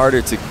player. It is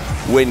harder to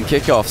win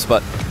kickoffs,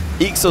 but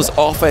eekso's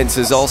offense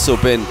has also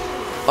been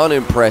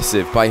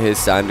unimpressive by his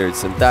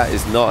standards, and that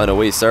is not an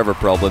away server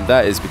problem.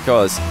 That is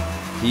because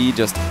he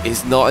just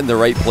is not in the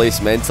right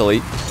place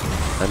mentally.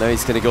 And now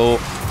he's going to go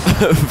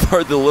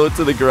for the low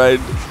to the ground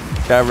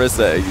camera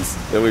settings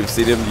that we've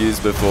seen him use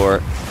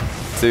before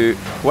to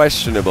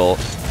questionable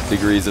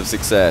degrees of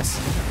success.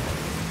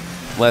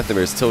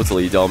 Lethamyr is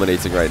totally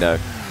dominating right now,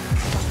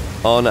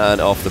 on and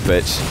off the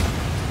pitch.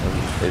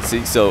 And it's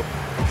eekso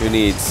who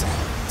needs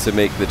to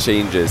make the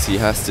changes. He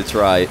has to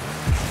try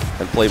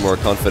and play more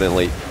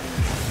confidently.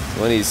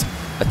 When he's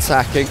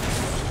attacking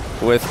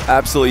with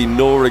absolutely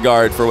no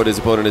regard for what his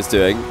opponent is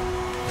doing,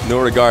 no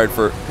regard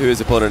for who his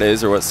opponent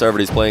is or what server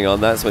he's playing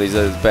on, that's when he's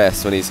at his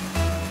best, when he's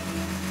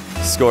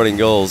scoring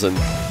goals and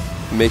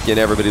making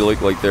everybody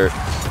look like they're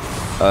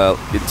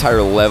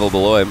entire level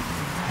below him.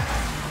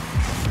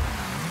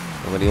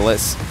 And when he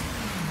lets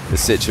the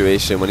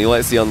situation, when he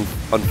lets the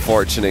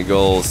unfortunate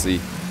goals, the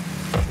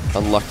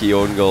unlucky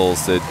own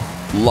goals, the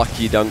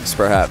lucky dunks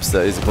perhaps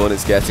that his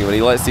opponent's getting, when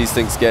he lets these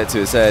things get to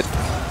his head,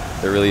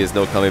 there really is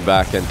no coming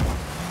back. And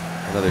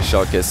another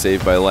shot gets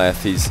saved by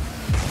Leth. He's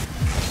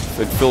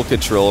in full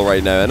control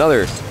right now.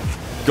 Another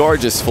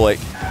gorgeous flick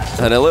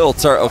and a little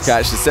turtle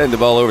catch to send the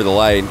ball over the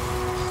line.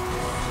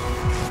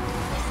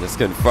 This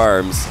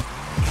confirms,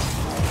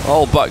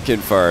 all but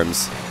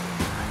confirms,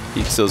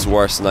 eekso's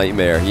worst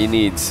nightmare. He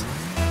needs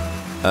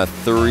a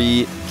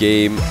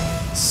 3-game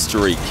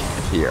streak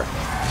here.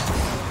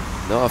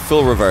 Not a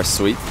full reverse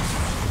sweep,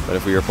 but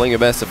if we were playing a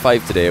best of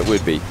 5 today, it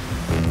would be.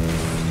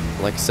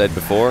 Like I said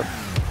before,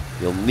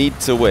 you'll need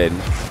to win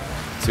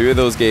 2 of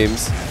those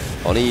games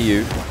on EU,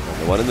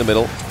 and the one in the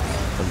middle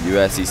on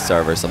US East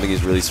server, something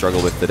he's really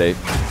struggled with today.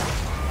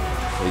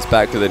 He's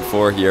back within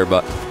 4 here,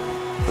 but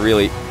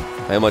really,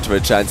 how much of a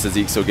chance has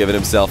eekso given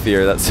himself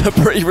here? That's a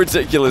pretty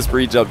ridiculous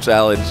pre-jump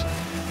challenge.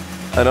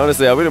 And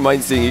honestly, I wouldn't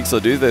mind seeing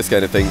eekso do this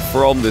kind of thing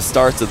from the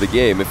start of the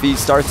game. If he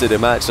started a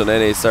match on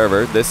NA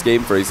server, this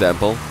game for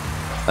example,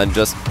 and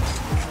just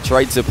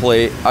tried to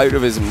play out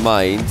of his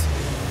mind,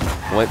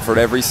 went for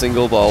every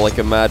single ball like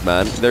a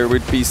madman, there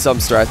would be some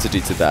strategy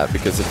to that,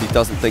 because if he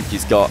doesn't think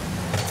he's got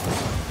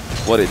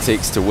what it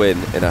takes to win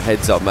in a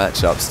heads-up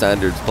matchup,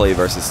 standard play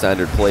versus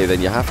standard play,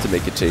 then you have to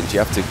make a change. You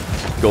have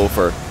to go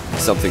for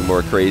something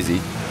more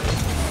crazy.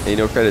 And you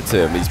know, credit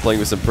to him, he's playing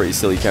with some pretty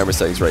silly camera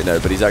settings right now,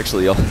 but he's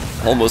actually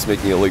almost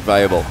making it look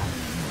viable.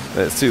 And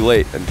it's too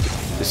late, and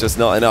it's just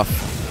not enough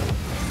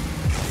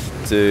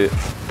to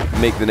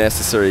make the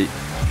necessary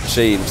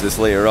change this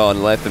later on.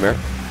 Lethamyr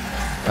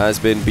has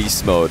been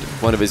beast mode.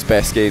 One of his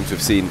best games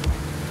we've seen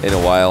in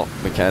a while,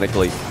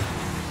 mechanically.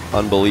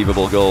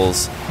 Unbelievable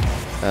goals.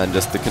 And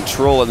just the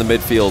control in the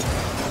midfield,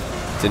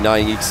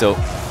 denying eekso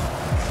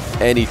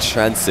any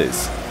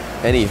chances,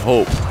 any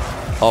hope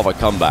of a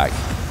comeback.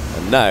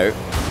 And now,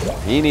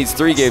 he needs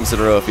 3 games in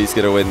a row if he's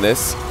going to win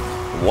this.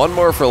 1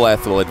 more for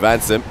Leth will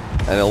advance him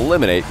and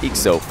eliminate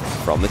eekso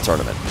from the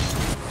tournament.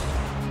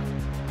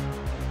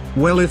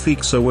 Well, if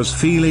eekso was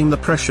feeling the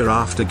pressure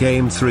after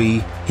Game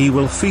 3, he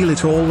will feel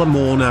it all the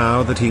more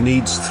now that he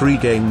needs 3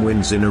 game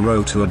wins in a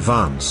row to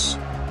advance.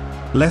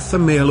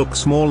 Lethamyr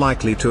looks more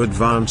likely to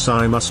advance,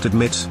 I must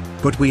admit,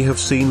 but we have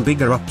seen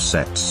bigger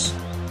upsets.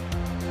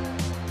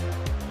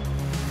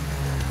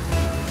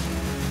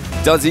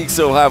 Does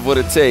eekso have what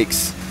it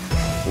takes?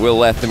 Will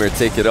Lethamyr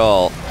take it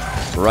all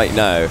right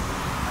now?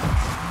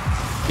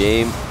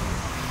 Game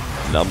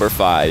number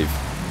 5.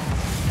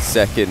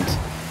 Second,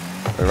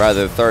 or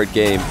rather the 3rd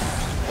game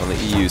on the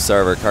EU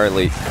server.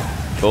 Currently,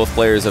 both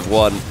players have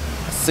won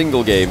a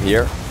single game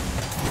here.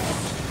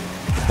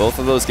 Both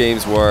of those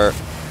games were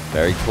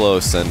very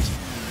close, and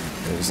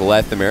it was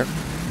Lethamyr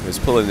who was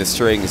pulling the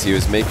strings. He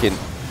was making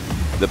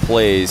the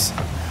plays,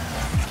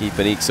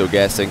 keeping eekso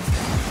guessing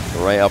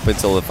right up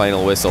until the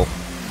final whistle.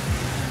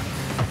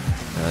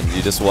 And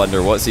you just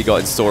wonder, what's he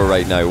got in store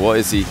right now? What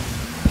is he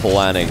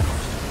planning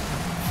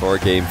for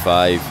Game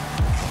 5?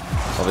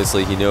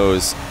 Obviously he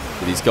knows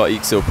that he's got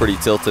eekso pretty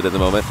tilted at the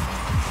moment,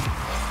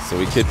 so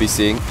we could be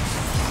seeing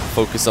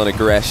focus on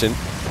aggression.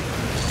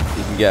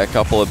 He can get a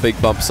couple of big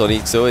bumps on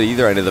eekso at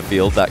either end of the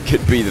field. That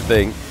could be the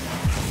thing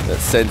that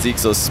sends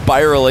eekso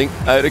spiraling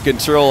out of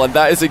control, and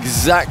that is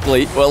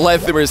exactly what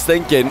Lethamyr is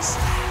thinking.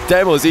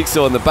 Demos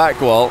eekso on the back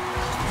wall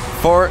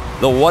for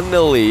the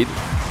 1-0 lead,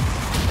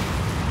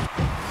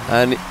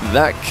 and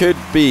that could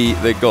be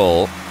the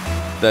goal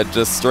that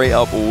just straight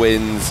up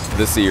wins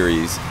the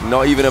series.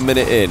 Not even a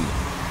minute in,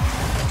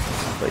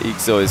 but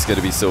eekso is going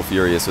to be so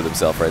furious with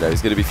himself right now.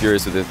 He's going to be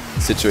furious with the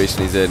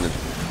situation he's in. And,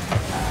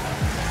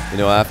 you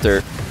know,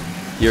 after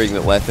hearing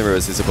that Lethamyr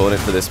was his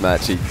opponent for this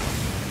match,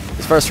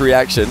 his first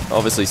reaction,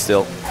 obviously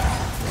still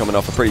coming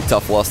off a pretty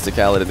tough loss to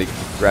Khaled in the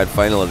grand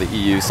final of the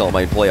EU Salt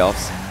Mine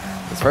playoffs,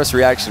 his first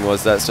reaction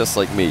was, that's just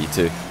like me,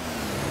 to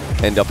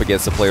end up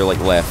against a player like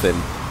Leth in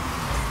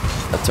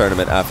a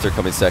tournament after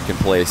coming 2nd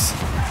place.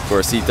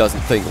 course, he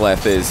doesn't think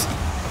Leth is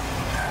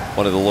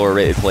one of the lower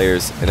rated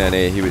players in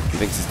NA. He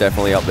thinks he's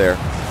definitely up there.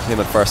 Him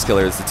and First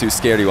Killer is the two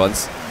scary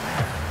ones.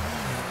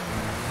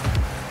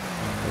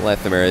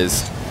 Lethamyr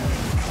is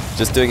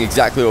just doing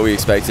exactly what we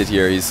expected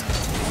here. He's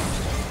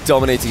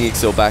dominating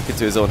eekso back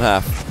into his own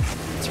half,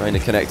 trying to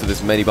connect with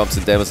as many bumps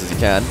and demos as he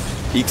can.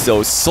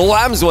 eekso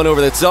slams one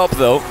over the top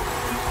though,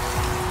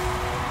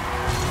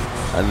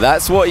 and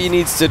that's what he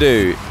needs to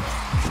do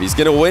if he's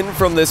going to win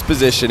from this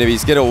position. If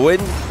he's going to win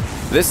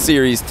this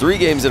series 3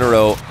 games in a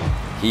row,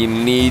 he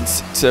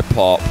needs to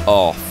pop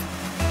off.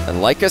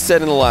 And like I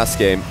said in the last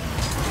game,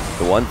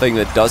 the one thing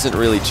that doesn't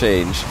really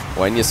change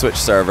when you switch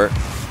server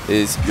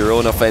is your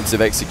own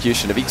offensive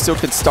execution. If eekso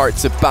can start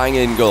to bang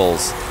in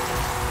goals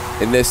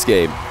in this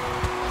game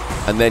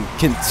and then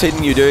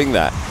continue doing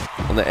that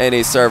on the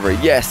NA server,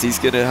 yes, he's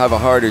going to have a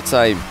harder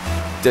time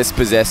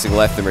dispossessing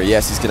Lethamyr.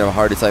 Yes, he's going to have a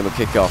harder time with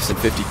kickoffs and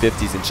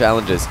 50-50s and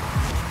challenges.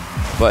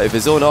 But if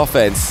his own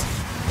offense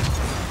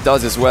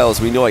does as well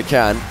as we know it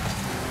can,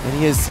 then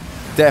he is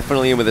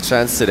definitely in with a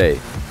chance today.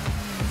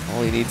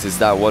 All he needs is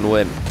that one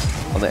win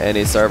on the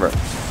NA server.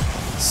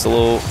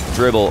 Slow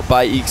dribble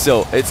by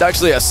eekso. It's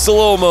actually a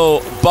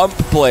slow-mo bump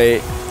play.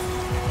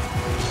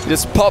 He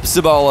just pops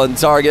the ball on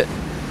target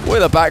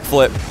with a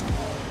backflip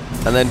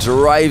and then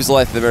drives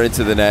Lethamyr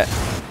into the net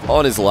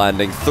on his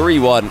landing.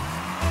 3-1.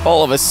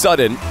 All of a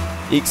sudden,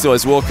 eekso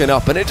has woken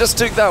up, and it just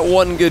took that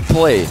one good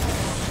play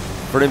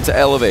for him to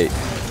elevate.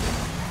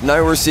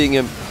 Now we're seeing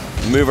him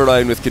move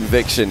around with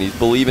conviction. He's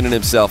believing in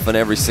himself in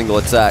every single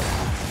attack.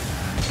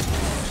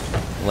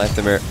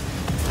 Lethamyr,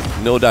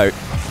 no doubt,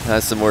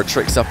 has some more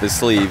tricks up his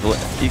sleeve.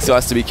 eekso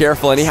has to be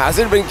careful, and he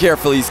hasn't been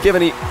careful. He's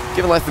given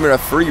Lethamyr a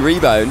free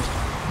rebound.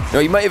 Now,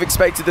 he might have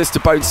expected this to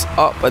bounce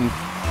up and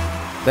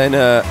then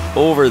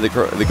over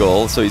the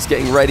goal, so he's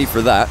getting ready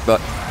for that, but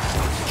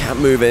can't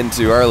move in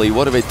too early.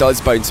 What if it does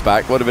bounce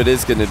back? What if it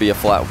is going to be a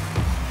flat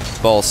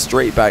ball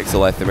straight back to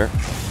Lethamyr?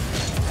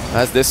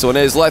 As this one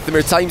is,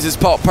 Lethamyr times his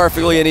pop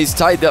perfectly, and he's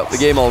tied up the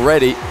game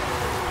already.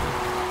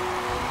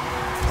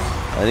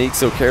 And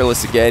eekso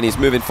careless again. He's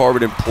moving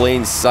forward in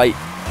plain sight.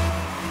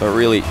 But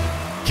really,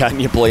 can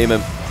you blame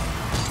him?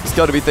 He's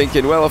got to be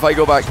thinking, well, if I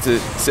go back to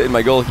sit in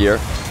my goal here,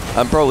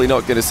 I'm probably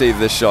not going to save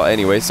this shot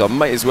anyway, so I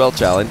might as well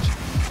challenge.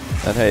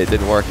 And hey, it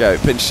didn't work out.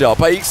 Pinch shot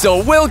by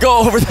eekso will go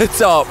over the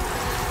top.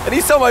 And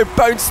he somehow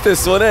bounced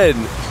this one in.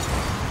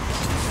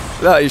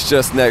 That is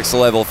just next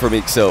level from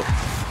eekso.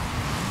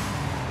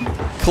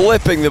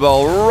 Clipping the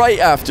ball right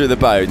after the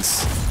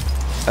bounce.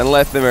 And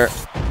Lethamyr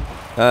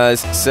has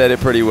said it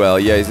pretty well.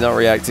 Yeah, he's not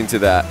reacting to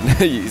that.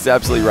 He's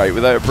absolutely right.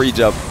 Without a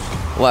pre-jump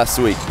last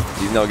week,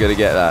 he's not going to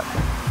get that.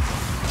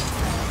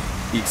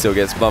 eekso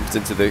gets bumped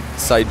into the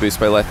side boost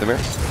by Lethamyr.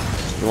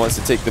 He wants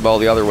to take the ball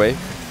the other way.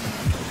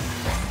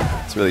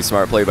 It's a really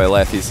smart play by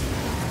Leth. He's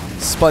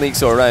spun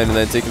eekso around and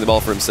then taking the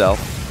ball for himself.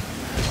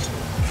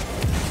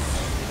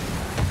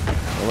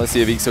 Well, let's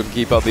see if eekso can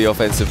keep up the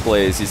offensive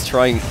plays. He's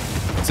trying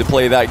to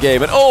play that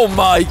game, and oh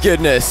my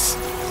goodness,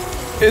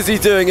 is he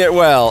doing it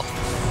well?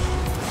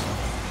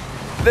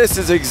 This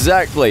is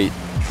exactly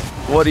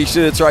what he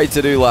should have tried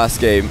to do last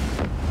game.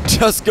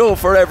 Just go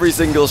for every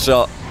single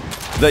shot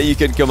that you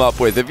can come up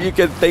with. If you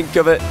can think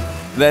of it,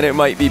 then it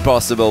might be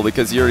possible,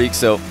 because you're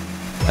eekso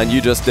and you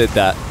just did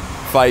that.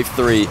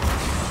 5-3.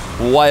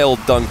 Wild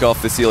dunk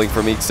off the ceiling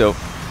from eekso.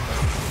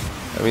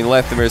 I mean,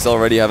 Lethamyr's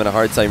already having a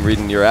hard time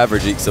reading your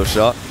average eekso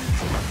shot.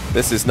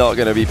 This is not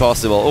going to be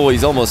possible. Oh,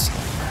 he's almost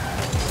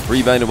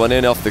rebounded one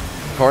in off the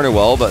corner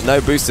wall, but now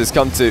boost has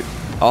come to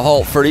a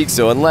halt for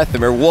eekso, and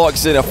Lethamyr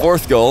walks in a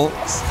 4th goal.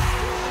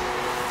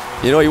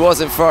 You know, he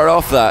wasn't far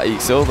off that,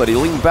 eekso, but he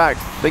leaned back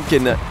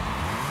thinking that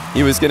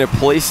he was going to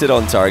place it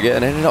on target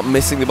and ended up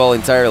missing the ball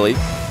entirely. The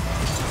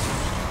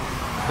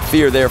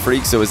fear there for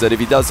eekso is that if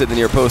he does hit the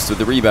near post with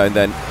the rebound,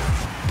 then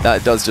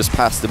that does just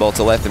pass the ball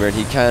to Lethamyr, and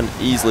he can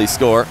easily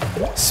score.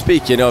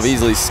 Speaking of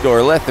easily score,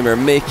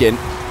 Lethamyr making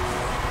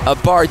a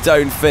bar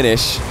down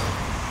finish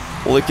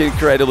look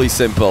incredibly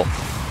simple.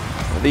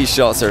 These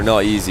shots are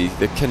not easy.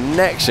 The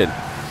connection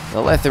that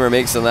Lethamyr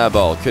makes on that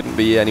ball couldn't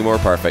be any more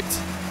perfect.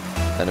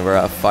 And we're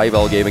at a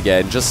 5-all game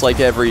again, just like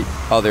every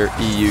other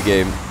EU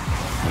game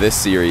this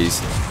series.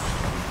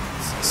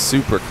 It's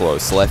super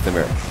close.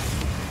 Lethamyr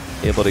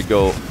able to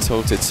go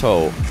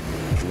toe-to-toe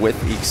with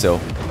eekso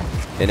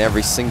in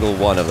every single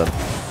one of them.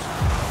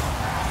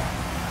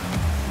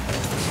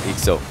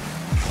 eekso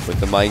with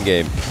the mind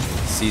game.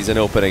 Sees an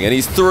opening, and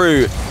he's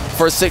through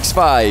for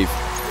 6-5.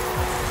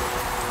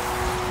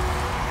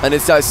 And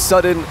it's that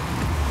sudden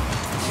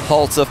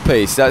halt of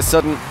pace, that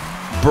sudden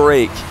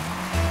break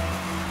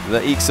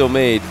that eekso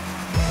made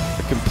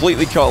that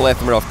completely caught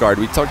Lethamyr off guard.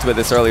 We talked about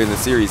this earlier in the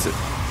series.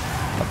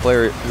 A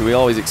player who we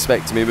always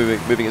expect to be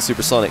moving at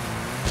supersonic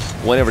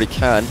whenever he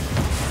can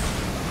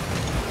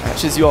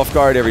catches you off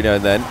guard every now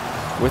and then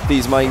with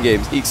these mind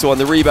games. eekso on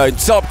the rebound,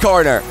 top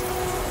corner,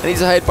 and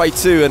he's ahead by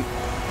 2. And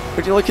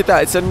when you look at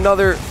that, it's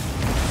another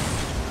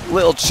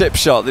little chip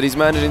shot that he's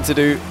managing to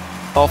do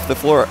off the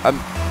floor. I'm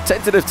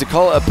tentative to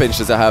call it a pinch,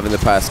 as I have in the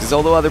past, because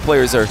although other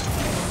players are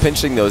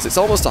pinching those. It's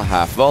almost a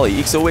half volley.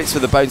 eekso waits for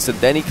the bounce and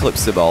then he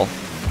clips the ball.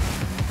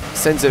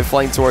 Sends it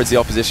flying towards the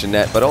opposition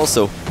net, but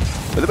also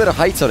with a bit of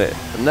height on it.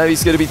 And now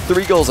he's going to be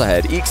 3 goals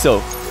ahead.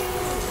 eekso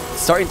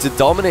starting to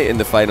dominate in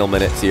the final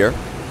minutes here.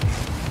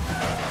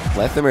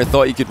 Lethamyr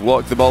thought he could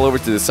walk the ball over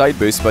to the side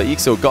boost, but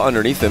eekso got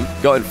underneath him,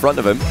 got in front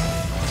of him,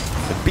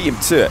 and beat him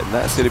to it. And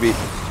that's going to be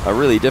a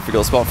really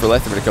difficult spot for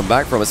Lethamyr to come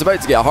back from. It's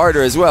about to get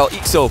harder as well.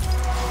 eekso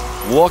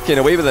walking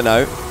away with it now.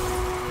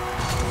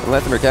 And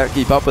Lethamyr can't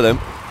keep up with him.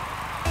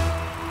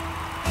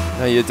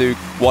 Now you do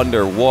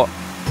wonder, what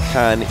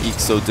can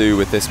eekso do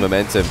with this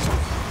momentum?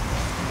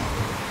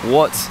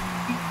 What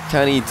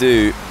can he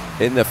do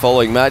in the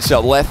following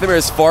matchup? Lethamyr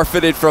is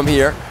forfeited from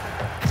here.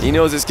 He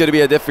knows it's going to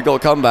be a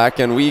difficult comeback,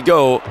 and we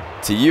go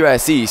to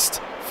US East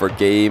for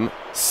Game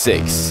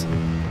 6.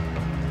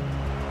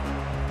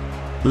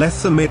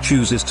 Lethamyr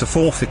chooses to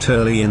forfeit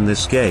early in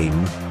this game,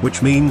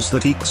 which means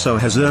that eekso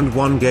has earned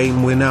 1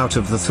 game win out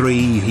of the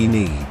 3 he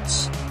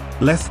needs.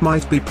 Leth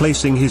might be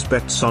placing his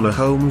bets on a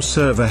home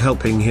server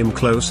helping him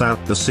close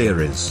out the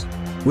series.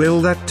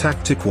 Will that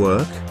tactic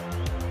work?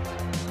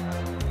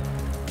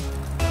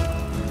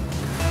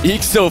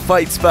 eekso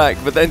fights back,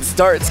 but then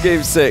starts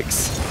Game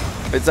 6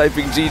 by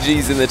typing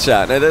GG's in the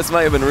chat. Now this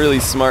might have been really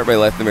smart by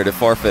Lethamyr to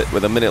forfeit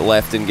with a minute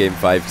left in Game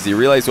 5, because he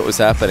realized what was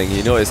happening.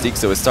 He noticed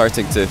eekso was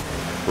starting to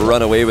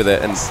run away with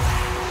it and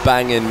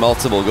bang in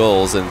multiple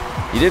goals, and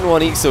he didn't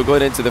want eekso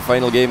going into the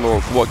final game, or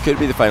what could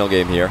be the final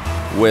game here,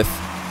 with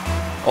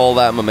all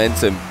that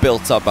momentum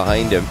built up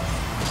behind him.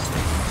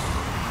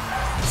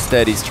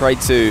 Instead, he's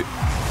tried to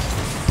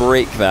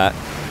break that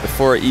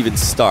before it even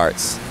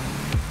starts,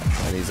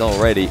 and he's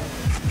already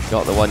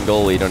got the 1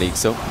 goal lead on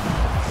eekso.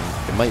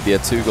 It might be a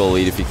 2 goal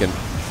lead if he can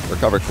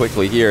recover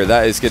quickly here.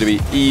 That is going to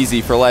be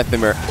easy for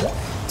Lethamyr.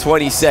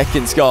 20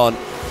 seconds gone,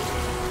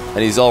 and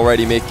he's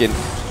already making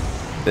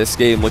this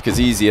game look as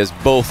easy as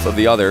both of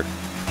the other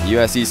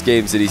US East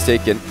games that he's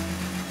taken.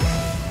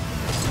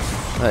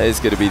 That is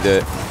going to be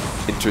the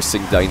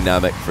interesting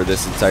dynamic for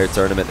this entire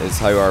tournament, is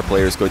how our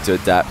players going to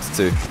adapt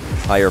to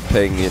higher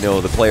ping. You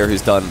know, the player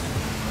who's done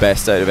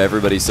best out of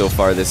everybody so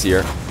far this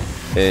year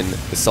in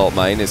the Salt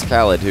Mine is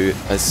Khaled, who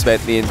has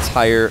spent the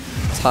entire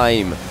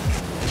time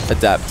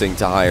adapting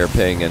to higher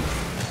ping and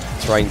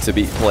trying to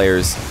beat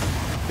players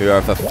who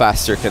have a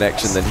faster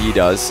connection than he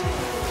does.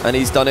 And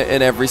he's done it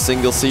in every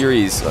single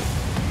series.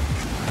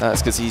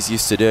 That's because he's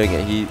used to doing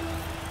it. He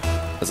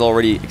has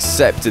already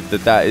accepted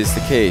that that is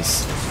the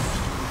case.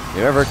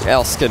 Whoever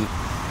else can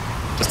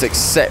just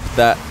accept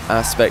that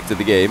aspect of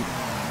the game,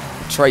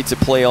 try to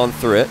play on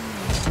through it,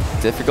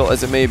 difficult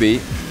as it may be,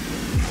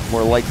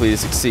 more likely to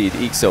succeed.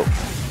 eekso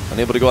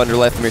unable to go under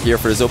Lethamyr here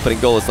for his opening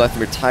goal, as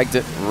Lethamyr tagged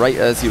it right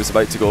as he was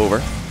about to go over.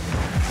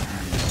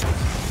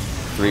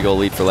 3 goal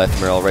lead for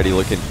Lethamyr, already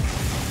looking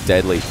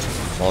deadly,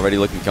 already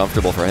looking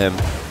comfortable for him.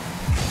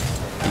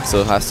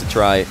 eekso has to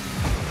try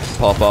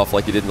pop off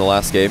like he did in the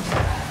last game.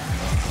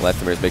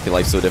 Lethamyr's making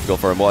life so difficult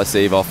for him. What a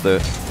save off the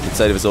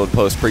inside of his own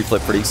post.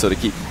 Pre-flip for eekso to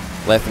keep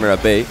Lethamyr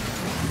at bay.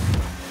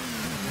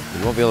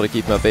 He won't be able to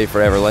keep him at bay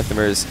forever.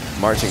 Lethamyr is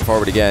marching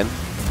forward again.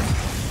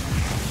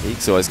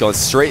 eekso has gone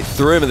straight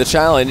through him in the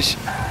challenge.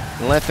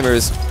 And Lethamyr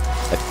is,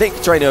 I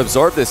think, trying to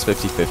absorb this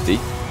 50-50,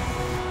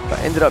 but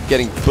ended up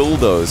getting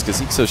bulldozed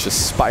because eekso's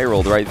just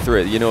spiraled right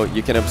through it. You know,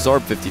 you can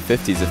absorb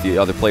 50-50s if the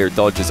other player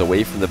dodges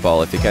away from the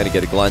ball, if they kind of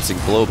get a glancing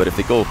blow, but if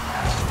they go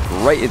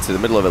right into the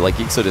middle of it like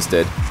eekso just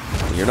did,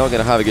 you're not going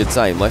to have a good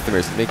time.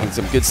 Lethamyr's making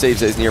some good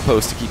saves at his near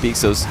post to keep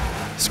eekso's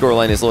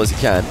scoreline as low as he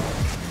can.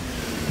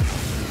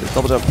 The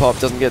double jump pop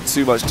doesn't get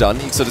too much done.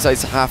 eekso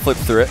decides to half flip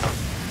through it.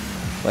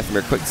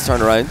 Lethamyr quick to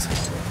turn around,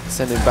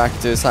 send him back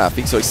to his half.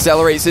 eekso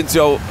accelerates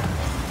into a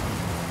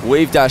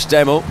wave dash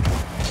demo,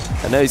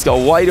 and now he's got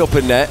a wide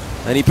open net,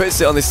 and he puts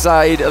it on the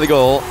side of the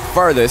goal,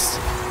 farthest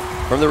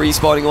from the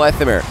respawning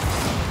Lethamyr.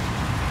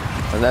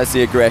 And that's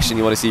the aggression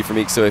you want to see from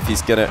eekso if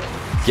he's going to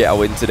get a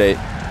win today.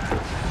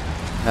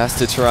 Has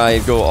to try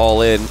and go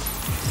all in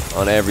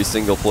on every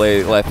single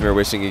play. Lethamyr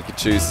wishing he could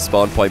choose the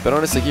spawn point, but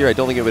honestly here I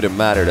don't think it would have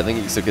mattered. I think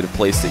eekso could have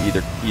placed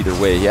it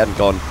either way. He hadn't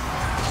gone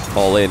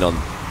all in on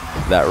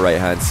that right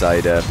hand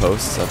side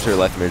post. So I'm sure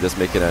Lethamyr just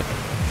making a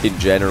in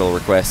general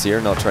request here,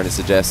 not trying to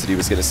suggest that he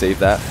was going to save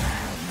that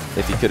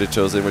if he could have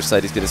chosen which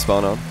side he's going to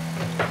spawn on.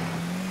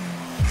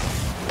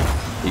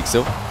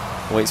 eekso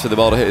waits for the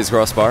ball to hit his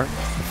crossbar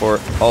before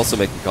also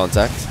making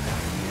contact.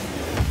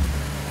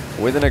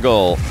 Within a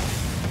goal.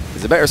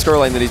 It's a better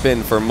scoreline than he's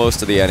been for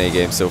most of the NA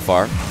games so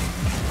far.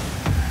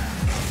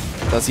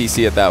 Does he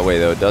see it that way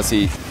though? Does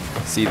he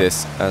see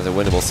this as a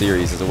winnable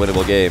series, as a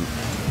winnable game?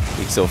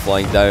 eekso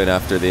flying down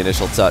after the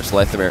initial touch.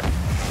 Lethamyr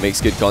makes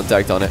good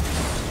contact on it.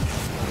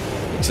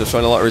 eekso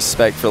showing a lot of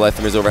respect for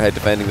Lethamyr's overhead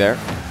defending there.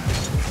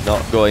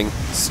 Not going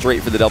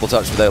straight for the double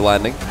touch without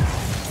landing.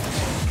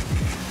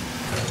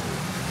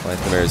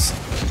 Lethamyr's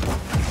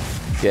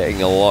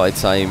getting a lot of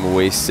time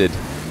wasted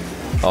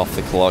off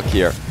the clock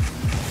here.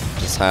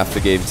 Just half the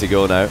game to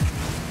go now.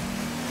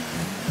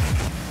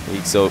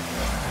 eekso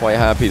quite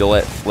happy to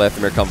let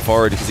Lethamyr come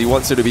forward because he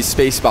wants there to be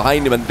space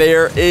behind him, and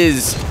there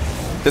is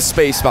the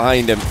space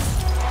behind him.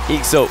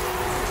 eekso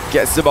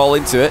gets the ball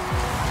into it,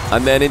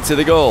 and then into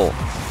the goal.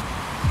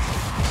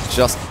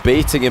 Just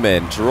baiting him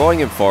in, drawing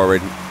him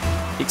forward.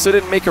 eekso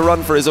didn't make a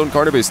run for his own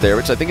corner boost there,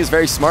 which I think is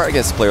very smart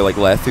against a player like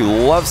Leth, who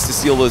loves to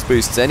steal those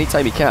boosts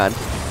anytime he can.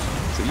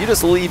 So if you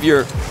just leave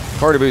your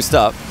corner boost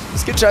up,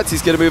 there's a good chance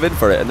he's going to move in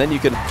for it, and then you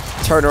can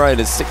turn around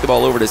and stick the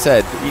ball over his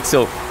head.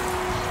 eekso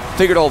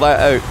figured all that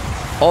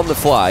out on the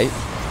fly,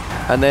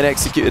 and then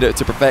executed it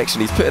to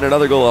perfection. He's putting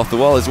another goal off the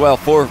wall as well.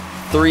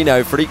 4-3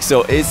 now for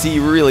eekso. Is he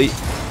really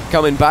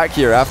coming back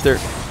here after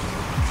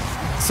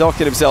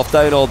socking himself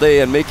down all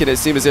day and making it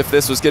seem as if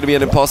this was going to be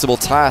an impossible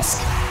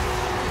task?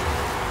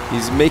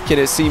 He's making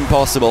it seem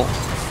possible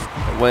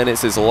when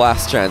it's his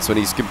last chance, when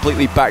he's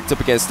completely backed up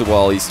against the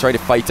wall. He's trying to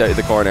fight out of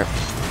the corner.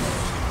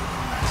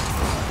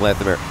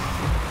 Lethamyr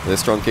with a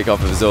strong kick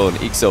off of his own.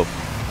 eekso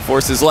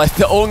forces Leth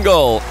to own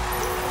goal.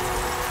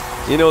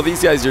 You know,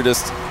 these guys are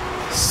just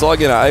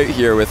slugging it out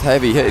here with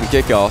heavy hitting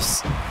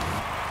kickoffs.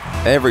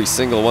 Every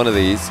single one of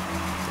these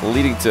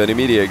leading to an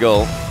immediate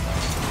goal.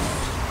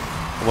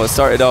 And what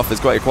started off as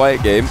quite a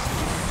quiet game,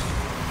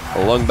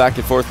 a long back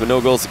and forth with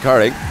no goals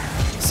occurring,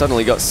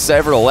 suddenly got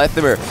several.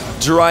 Lethamyr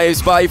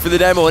drives by for the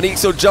demo, and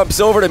eekso jumps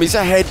over him. He's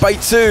ahead by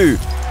 2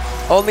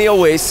 on the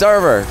away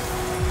server.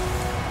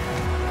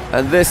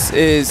 And this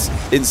is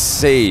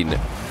insane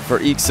for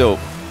eekso,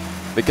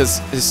 because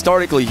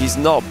historically he's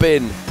not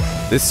been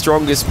the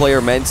strongest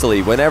player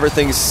mentally. Whenever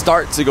things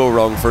start to go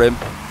wrong for him,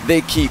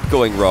 they keep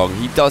going wrong.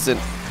 He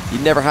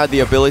never had the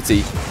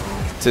ability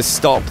to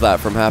stop that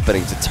from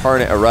happening, to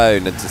turn it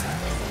around and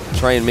to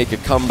try and make a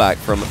comeback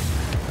from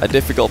a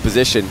difficult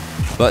position.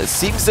 But it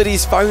seems that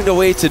he's found a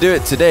way to do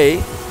it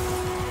today,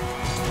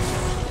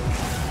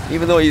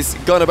 even though he's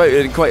gone about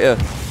it in quite a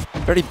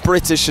very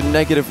British and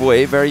negative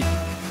way, very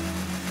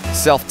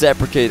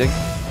self-deprecating.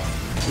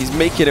 He's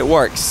making it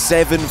work.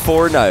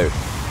 7-4 now.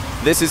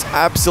 This is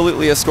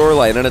absolutely a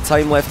scoreline and a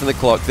time left in the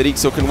clock that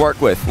eekso can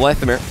work with.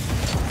 Lethamyr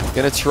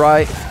going to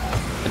try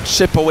and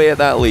chip away at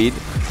that lead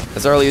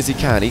as early as he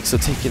can.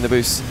 eekso taking the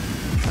boost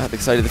at the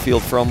side of the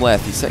field from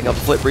Leth. He's setting up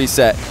the flip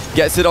reset.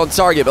 Gets it on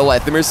target, but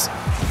Lethamyr's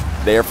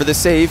there for the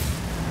save.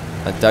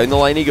 And down the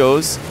line he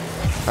goes.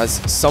 Has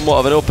somewhat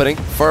of an opening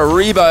for a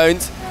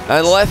rebound.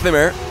 And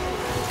Lethamyr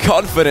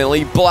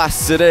confidently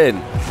blasts it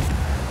in.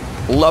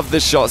 Love the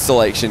shot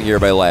selection here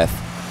by Leth.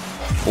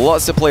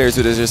 Lots of players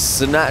would have just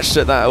snatched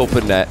at that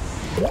open net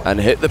and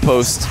hit the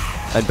post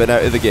and been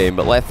out of the game,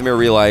 but Lethamyr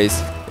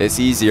realised it's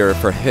easier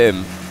for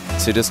him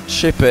to just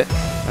chip it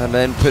and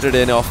then put it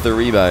in off the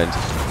rebound.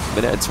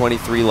 Minute and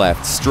 23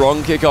 left.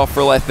 Strong kickoff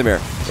for Lethamyr.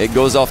 It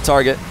goes off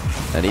target,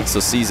 and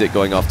eekso sees it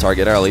going off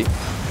target early.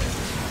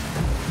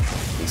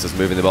 eekso's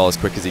moving the ball as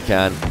quick as he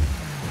can.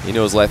 He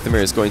knows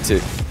Lethamyr is going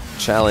to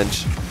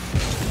challenge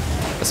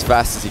as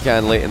fast as he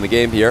can late in the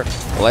game here.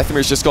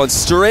 Lethamyr's just gone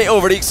straight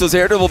over to eekso's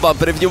air dribble bump,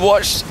 but if you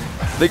watched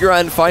the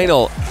grand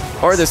final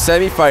or the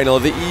semi-final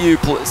of the EU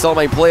Salt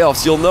Mine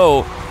playoffs, you'll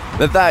know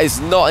that that is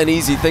not an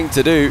easy thing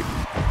to do.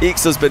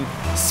 eekso's been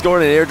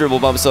scoring air dribble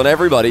bumps on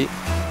everybody,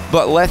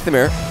 but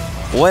Lethamyr,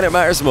 when it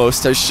matters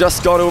most, has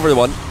just gone over the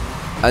one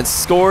and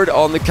scored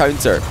on the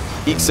counter.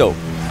 eekso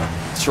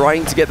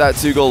trying to get that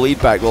 2-goal lead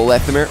back. Well,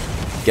 Lethamyr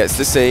gets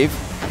the save,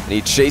 and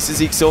he chases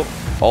eekso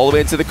all the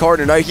way into the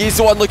corner. Now he's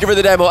the one looking for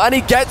the demo, and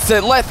he gets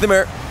it.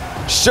 Lethamyr,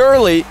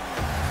 surely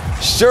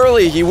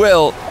he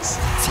will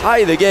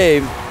tie the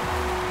game,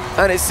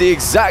 and it's the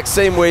exact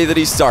same way that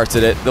he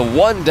started it. The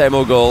one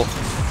demo goal,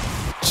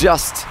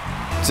 just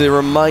to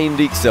remind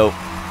eekso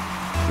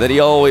that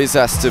he always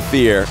has to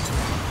fear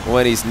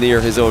when he's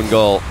near his own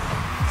goal.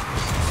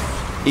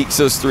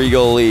 eekso's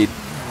 3-goal lead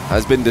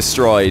has been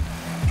destroyed.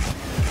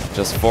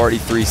 Just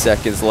 43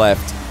 seconds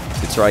left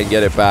to try and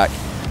get it back.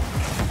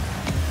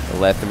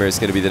 Lethamyr is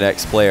going to be the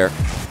next player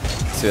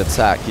to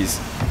attack. He's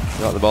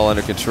got the ball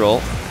under control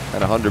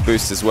and 100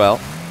 boost as well.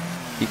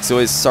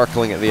 eekso is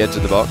circling at the edge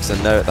of the box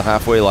and now at the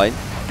halfway line,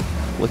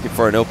 looking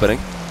for an opening.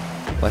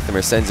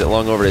 Lethamyr sends it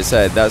long over his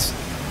head. That's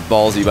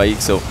ballsy by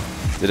eekso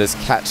to just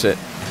catch it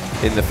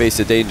in the face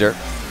of danger.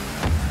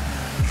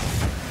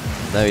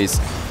 Now he's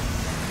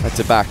had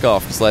to back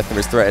off because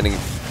Lethamyr's threatening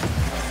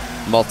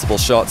multiple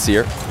shots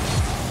here.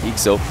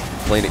 eekso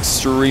playing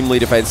extremely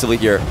defensively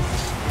here,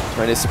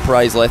 trying to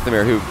surprise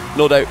Lethamyr, who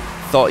no doubt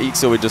thought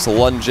eekso would just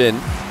lunge in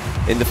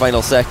the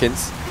final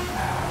seconds.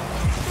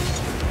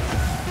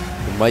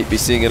 We might be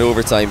seeing an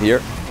overtime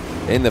here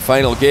in the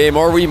final game,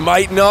 or we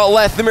might not.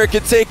 Lethamyr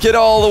could take it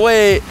all the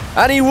way,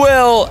 and he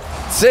will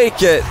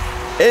take it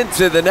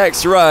into the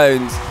next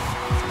round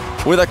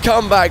with a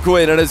comeback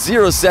win and a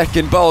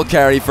 0-second ball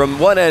carry from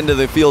one end of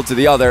the field to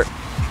the other.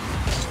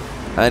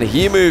 And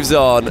he moves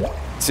on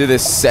to the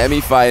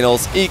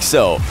semi-finals.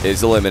 eekso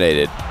is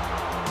eliminated.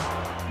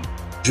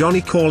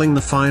 Johnny calling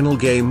the final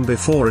game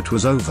before it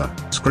was over.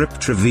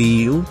 Script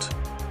revealed.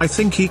 I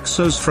think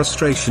eekso's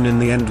frustration in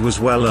the end was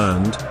well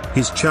earned.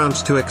 His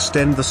chance to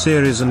extend the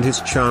series and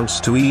his chance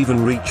to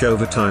even reach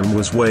overtime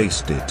was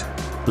wasted.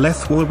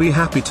 Leth will be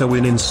happy to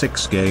win in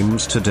 6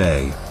 games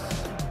today.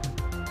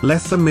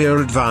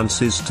 Lethamyr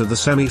advances to the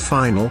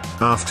semi-final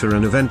after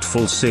an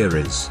eventful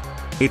series.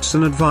 It's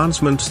an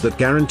advancement that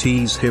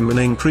guarantees him an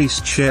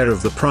increased share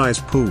of the prize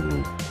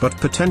pool, but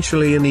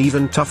potentially an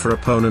even tougher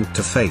opponent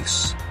to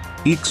face.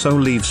 eekso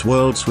leaves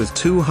Worlds with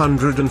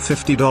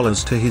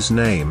 $250 to his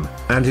name,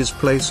 and his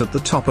place at the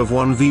top of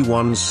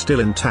 1v1's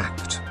still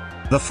intact.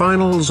 The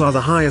finals are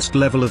the highest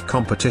level of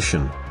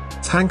competition.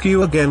 Thank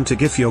you again to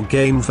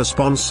FairJame for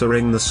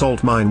sponsoring the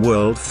Salt Mine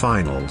World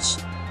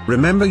Finals.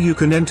 Remember, you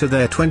can enter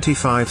their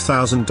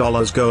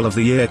 $25,000 Goal of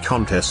the Year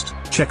contest.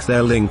 Check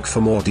their link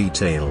for more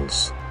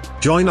details.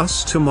 Join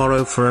us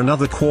tomorrow for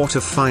another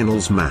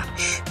quarter-finals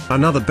match,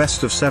 another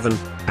best of 7,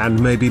 and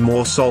maybe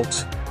more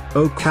Salt,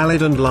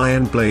 Khalid and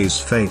Lion Blaze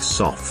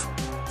face-off.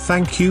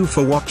 Thank you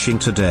for watching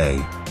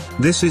today.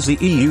 This is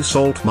the EU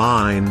Salt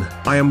Mine.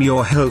 I am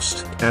your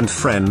host and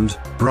friend,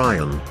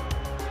 Brian.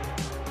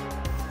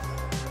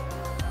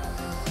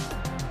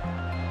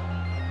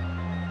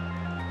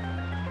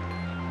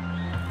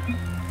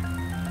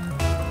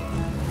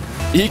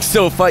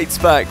 eekso fights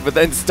back, but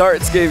then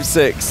starts game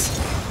 6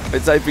 by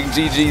typing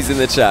GG's in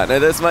the chat. Now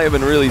this might have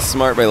been really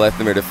smart by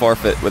Lethamyr to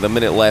forfeit with a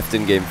minute left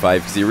in game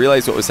 5, because he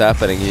realized what was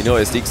happening. He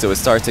noticed eekso was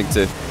starting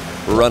to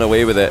run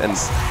away with it and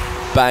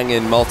bang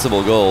in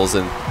multiple goals,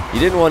 and he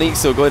didn't want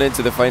eekso going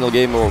into the final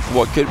game, or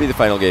what could be the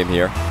final game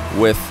here,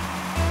 with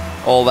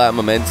all that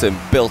momentum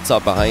built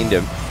up behind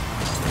him.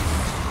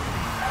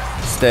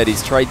 Instead,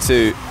 he's tried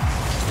to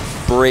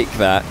break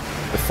that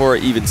before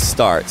it even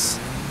starts,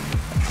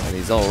 and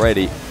he's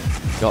already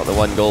got the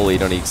 1 goal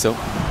lead on eekso.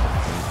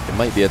 It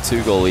might be a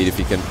 2 goal lead if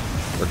he can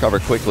recover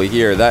quickly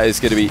here. That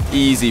is going to be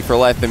easy for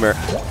Lethamyr.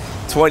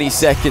 20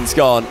 seconds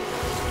gone,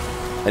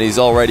 and he's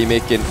already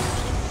making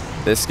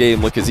this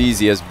game look as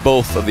easy as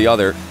both of the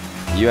other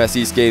US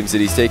East games that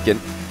he's taken.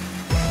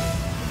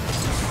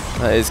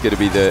 That is going to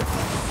be the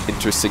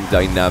interesting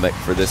dynamic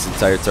for this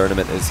entire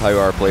tournament, is how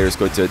our players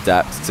going to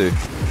adapt to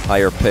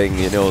higher ping.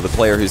 You know, the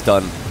player who's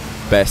done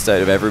best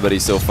out of everybody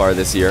so far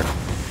this year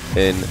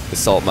in the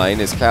Salt Mine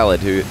is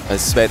Khalid, who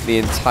has spent the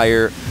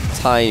entire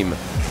time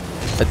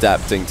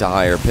adapting to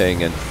higher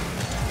ping and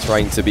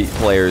trying to beat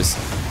players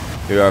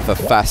who have a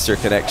faster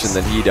connection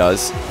than he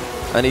does,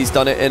 and he's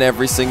done it in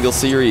every single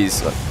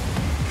series.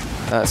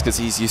 That's because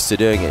he's used to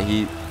doing it.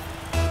 He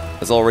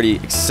has already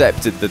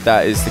accepted that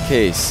that is the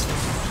case.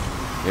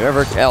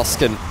 Whoever else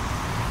can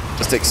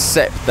just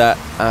accept that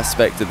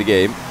aspect of the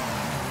game,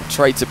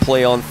 try to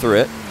play on through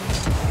it,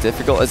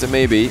 difficult as it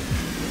may be,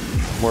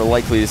 more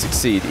likely to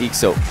succeed.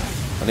 eekso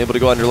unable to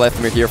go under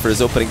Lethamyr here for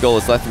his opening goal,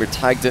 as Lethamyr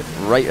tagged it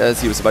right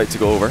as he was about to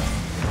go over.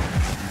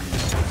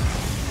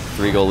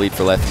 3 goal lead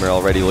for Lethamyr,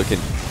 already looking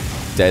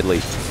deadly,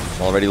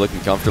 already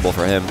looking comfortable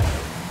for him.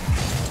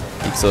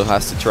 eekso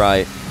has to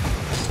try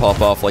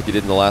pop off like he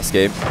did in the last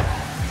game.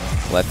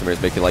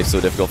 Lethamyr's making life so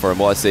difficult for him.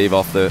 What a save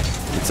off the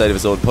inside of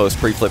his own post.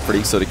 Pre-flip for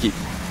eekso to keep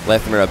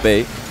Lethamyr at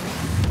bay.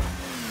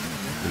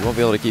 He won't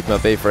be able to keep him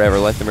at bay forever.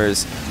 Lethamyr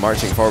is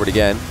marching forward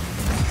again.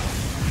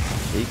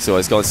 eekso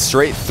has gone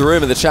straight through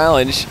him in the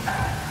challenge.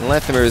 And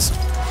Lethamyr is,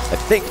 I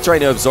think,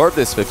 trying to absorb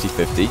this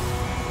 50-50,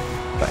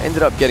 but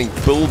ended up getting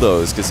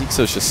bulldozed because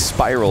eekso's just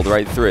spiraled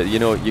right through it. You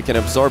know, you can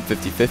absorb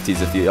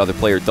 50-50s if the other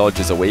player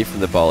dodges away from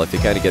the ball, if they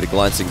kind of get a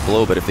glancing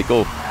blow, but if they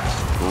go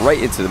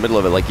right into the middle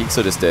of it like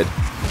eekso just did,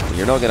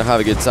 you're not going to have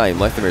a good time.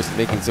 Lethamyr's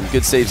making some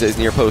good saves at his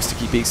near post to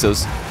keep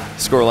eekso's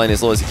scoreline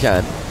as low as he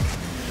can.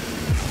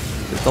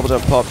 The double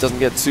jump pop doesn't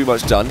get too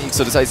much done.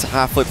 eekso decides to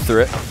half flip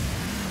through it.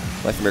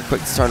 Lethamyr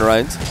quick to turn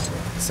around,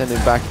 send him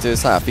back to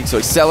his half. eekso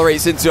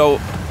accelerates into a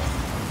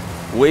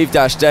wave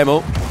dash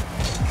demo,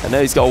 and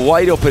now he's got a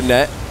wide open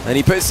net, and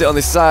he puts it on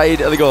the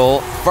side of the goal,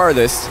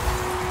 farthest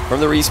from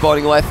the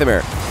respawning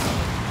Lethamyr.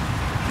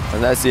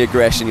 And that's the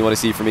aggression you want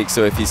to see from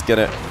eekso if he's going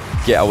to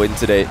get a win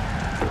today.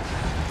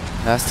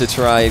 Has to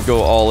try and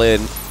go all in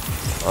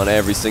on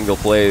every single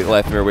play.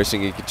 Lethamyr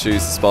wishing he could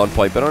choose the spawn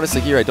point, but honestly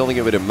here I don't think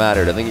it would have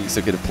mattered. I think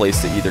eekso could have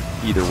placed it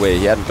either way.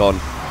 He hadn't gone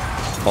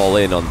all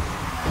in on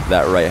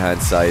that right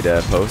hand side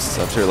post,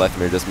 so I'm sure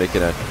Lethamyr just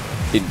making a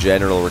in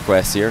general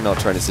request here, not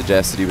trying to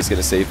suggest that he was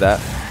going to save that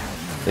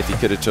if he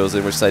could have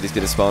chosen which side he's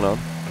going to spawn on.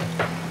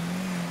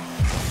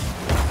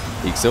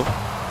 eekso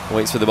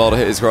waits for the ball to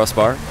hit his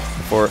crossbar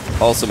before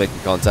also making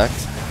contact.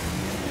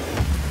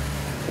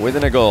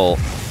 Within a goal.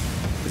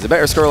 It's a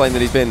better scoreline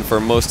than he's been for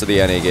most of the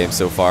NA games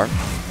so far.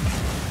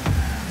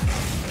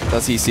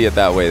 Does he see it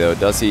that way though?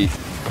 Does he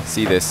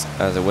see this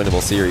as a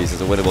winnable series,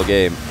 as a winnable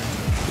game?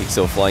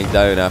 eekso flying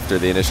down after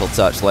the initial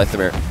touch.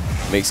 Lethamyr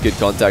makes good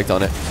contact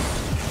on it.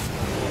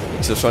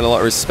 eekso showing a lot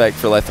of respect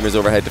for Lethamyr's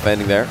overhead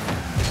defending there.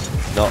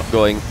 Not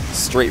going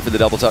straight for the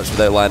double touch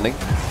without landing.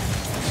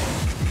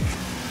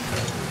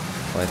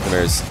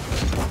 Lethamyr's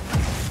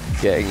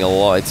getting a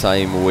lot of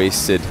time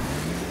wasted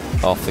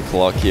off the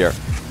clock here.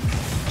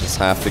 Just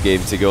half the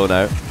game to go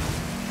now.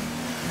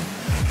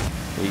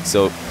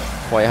 eekso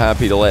quite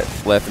happy to let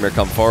Lethamyr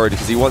come forward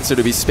because he wants there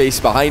to be space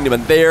behind him,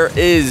 and there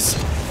is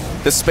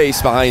the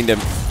space behind him.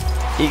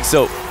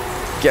 eekso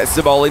gets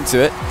the ball into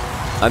it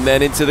and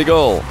then into the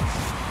goal.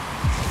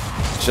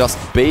 Just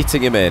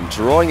baiting him in,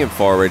 drawing him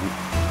forward.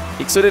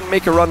 eekso didn't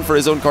make a run for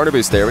his own corner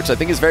boost there, which I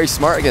think is very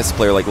smart against a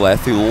player like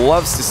Leth, who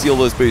loves to steal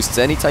those boosts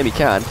anytime he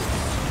can.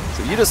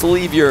 So if you just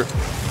leave your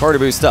corner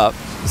boost up,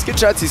 there's a good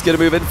chance he's going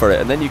to move in for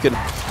it, and then you can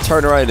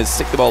turn around and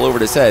stick the ball over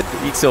his head.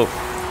 eekso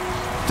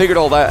figured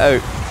all that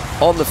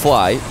out on the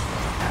fly,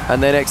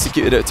 and then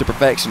executed it to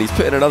perfection. He's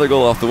putting another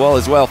goal off the wall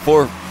as well.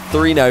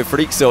 4-3 now for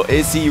eekso.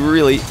 Is he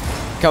really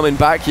coming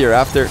back here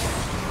after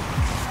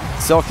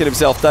socking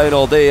himself down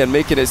all day and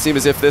making it seem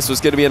as if this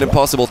was going to be an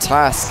impossible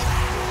task?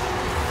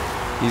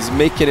 He's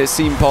making it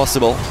seem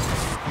possible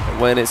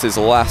when it's his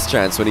last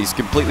chance, when he's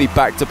completely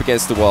backed up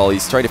against the wall.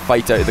 He's trying to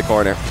fight out of the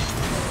corner.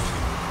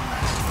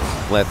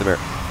 Lethamyr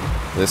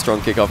with a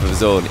strong kickoff of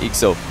his own.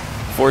 eekso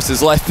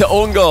forces Leth to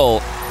own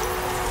goal.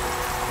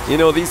 You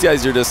know, these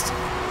guys are just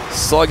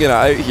slugging it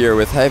out here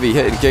with heavy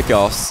hitting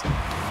kickoffs.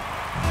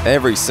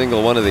 Every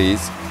single one of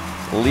these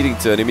leading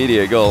to an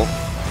immediate goal.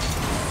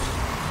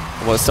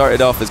 And what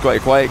started off as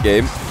quite a quiet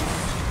game,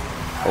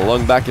 a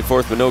long back and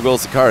forth with no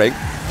goals occurring,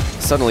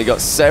 suddenly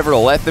got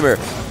several. Lethamyr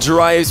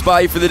drives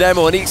by for the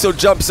demo and eekso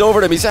jumps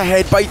over him. He's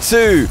ahead by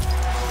 2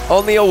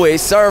 on the away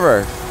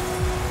server.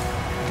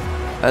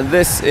 And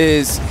this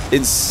is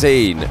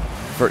insane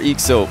for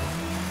eekso,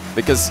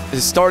 because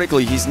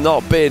historically he's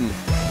not been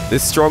the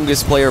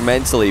strongest player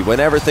mentally.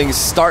 Whenever things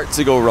start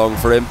to go wrong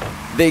for him,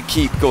 they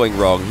keep going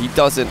wrong. He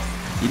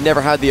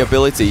never had the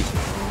ability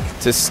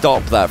to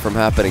stop that from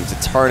happening,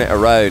 to turn it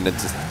around and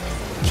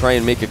to try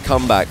and make a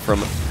comeback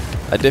from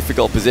a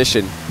difficult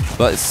position.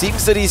 But it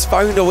seems that he's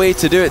found a way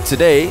to do it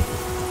today,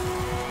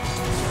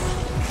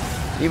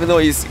 even though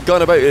he's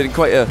gone about it in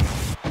quite a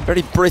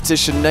very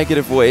British and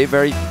negative way,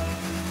 very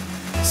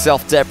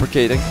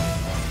self-deprecating.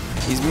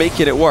 He's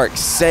making it work.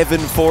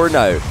 7-4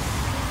 now.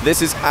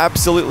 This is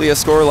absolutely a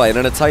scoreline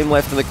and a time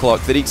left in the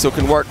clock that eekso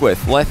can work with.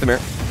 Lethamyr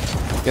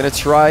going to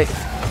try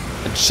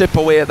and chip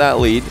away at that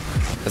lead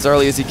as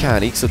early as he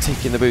can. eekso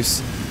taking the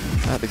boost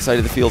at the side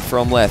of the field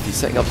from Leth. He's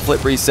setting up the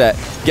flip reset.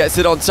 Gets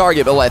it on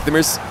target, but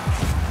Lethamyr's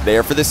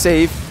there for the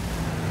save.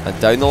 And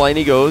down the line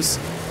he goes.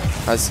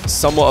 Has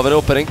somewhat of an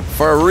opening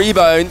for a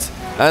rebound.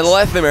 And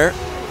Lethamyr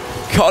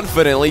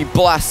confidently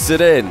blasts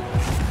it in.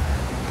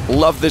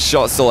 Love the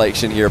shot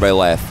selection here by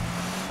Leth.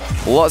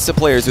 Lots of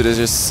players would have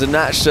just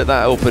snatched at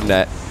that open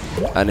net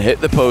and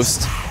hit the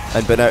post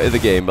and been out of the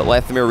game. But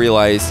Lethamyr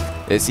realised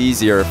it's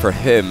easier for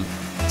him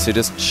to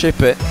just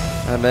chip it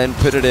and then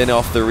put it in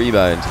off the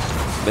rebound.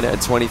 Minute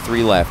and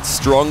 23 left.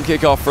 Strong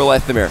kickoff for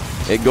Lethamyr.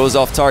 It goes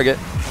off target,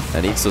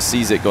 and eekso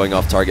sees it going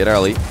off target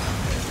early.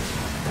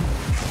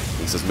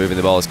 eekso's moving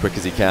the ball as quick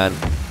as he can.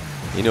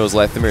 He knows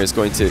Lethamyr is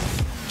going to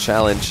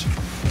challenge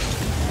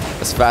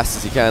as fast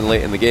as he can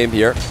late in the game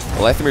here.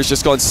 Lethamyr's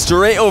just gone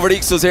straight over to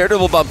eekso's air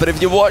dribble bump, but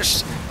if you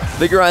watched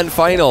the grand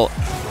final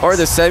or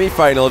the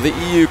semi-final of the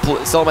EU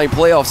Salt Mine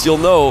playoffs, you'll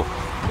know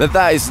that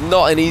that is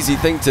not an easy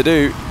thing to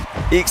do.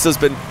 eekso's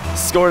been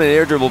scoring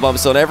air dribble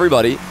bumps on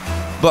everybody,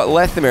 but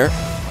Lethamyr,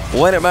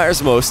 when it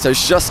matters most,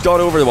 has just gone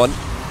over the one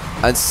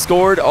and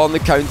scored on the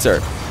counter.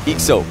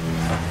 eekso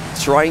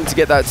trying to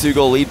get that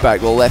 2-goal lead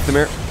back. Well,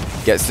 Lethamyr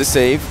gets the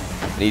save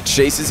and he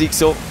chases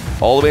eekso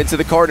all the way into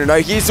the corner. Now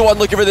he's the one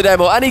looking for the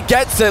demo and he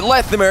gets it.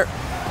 Lethamyr,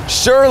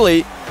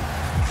 surely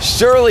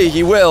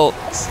he will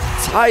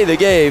tie the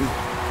game,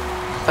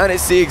 and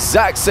it's the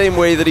exact same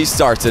way that he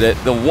started it.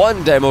 The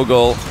one demo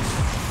goal,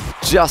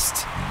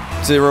 just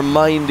to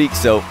remind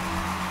eekso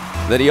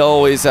that he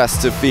always has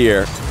to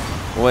fear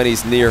when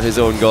he's near his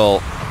own goal.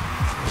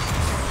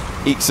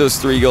 eekso's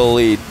 3-goal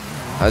lead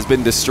has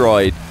been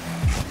destroyed.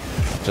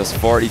 Just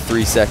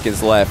 43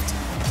 seconds left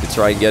to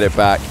try and get it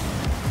back.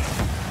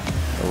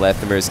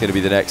 Lethamyr is going to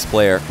be the next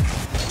player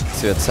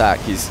to attack.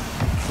 He's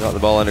got the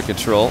ball under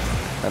control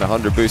and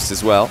 100 boost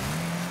as well.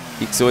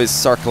 eekso is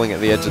circling at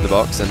the edge of the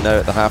box and now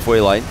at the halfway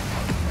line,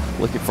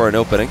 looking for an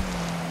opening.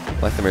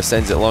 Lethamyr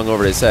sends it long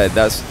over his head.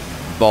 That's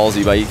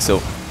ballsy by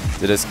eekso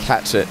to just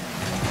catch it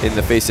in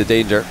the face of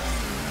danger.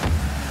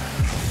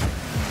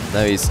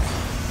 Now he's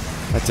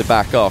had to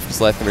back off because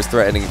Lethamyr's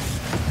threatening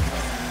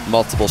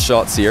multiple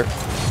shots here.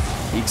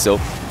 eekso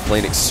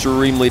playing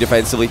extremely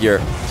defensively here,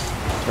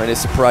 trying to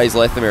surprise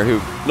Lethamyr, who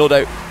no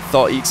doubt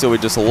thought eekso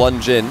would just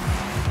lunge in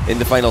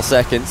the final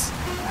seconds.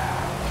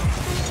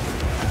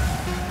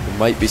 We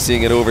might be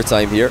seeing an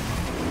overtime here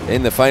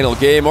in the final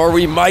game, or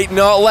we might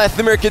not.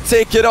 Lethamyr could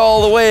take it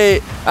all the way,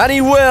 and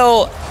he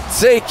will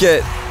take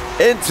it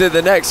into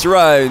the next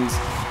round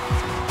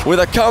with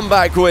a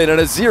comeback win and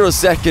a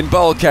 0-second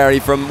ball carry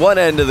from one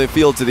end of the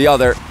field to the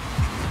other.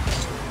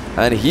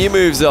 And he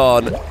moves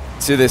on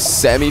to the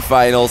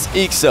semi-finals.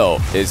 eekso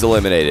is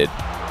eliminated.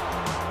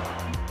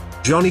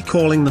 Johnny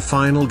calling the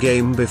final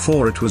game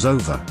before it was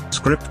over.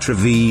 Script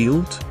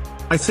revealed.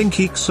 I think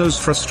eekso's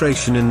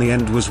frustration in the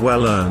end was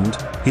well earned.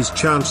 His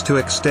chance to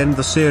extend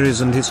the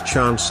series and his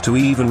chance to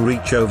even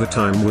reach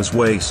overtime was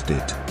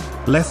wasted.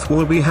 Leth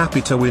will be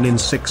happy to win in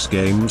 6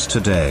 games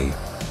today.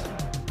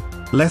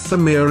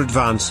 Lethamyr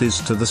advances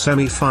to the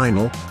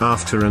semi-final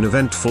after an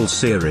eventful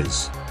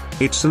series.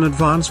 It's an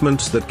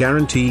advancement that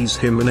guarantees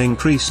him an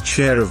increased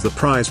share of the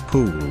prize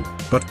pool,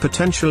 but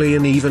potentially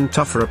an even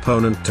tougher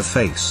opponent to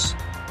face.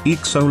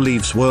 eekso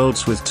leaves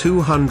Worlds with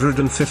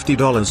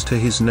 $250 to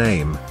his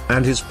name,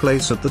 and his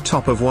place at the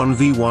top of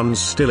 1v1's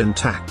still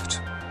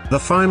intact. The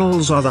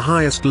finals are the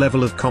highest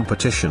level of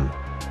competition.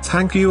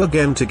 Thank you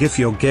again to GIF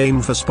Your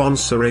Game for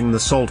sponsoring the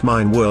Salt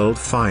Mine World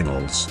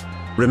Finals.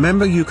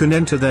 Remember, you can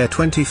enter their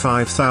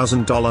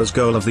 $25,000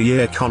 Goal of the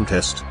Year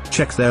contest.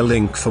 Check their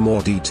link for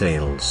more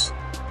details.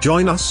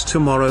 Join us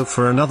tomorrow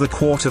for another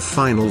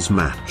quarter-finals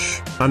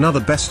match, another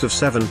best of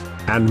 7,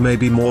 and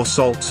maybe more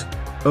Salt,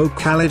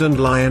 Khalid and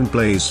Lion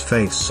Blaze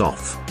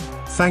face-off.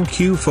 Thank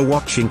you for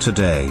watching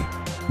today.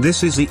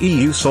 This is the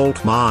EU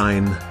Salt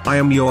Mine. I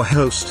am your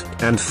host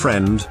and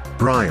friend,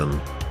 Brian.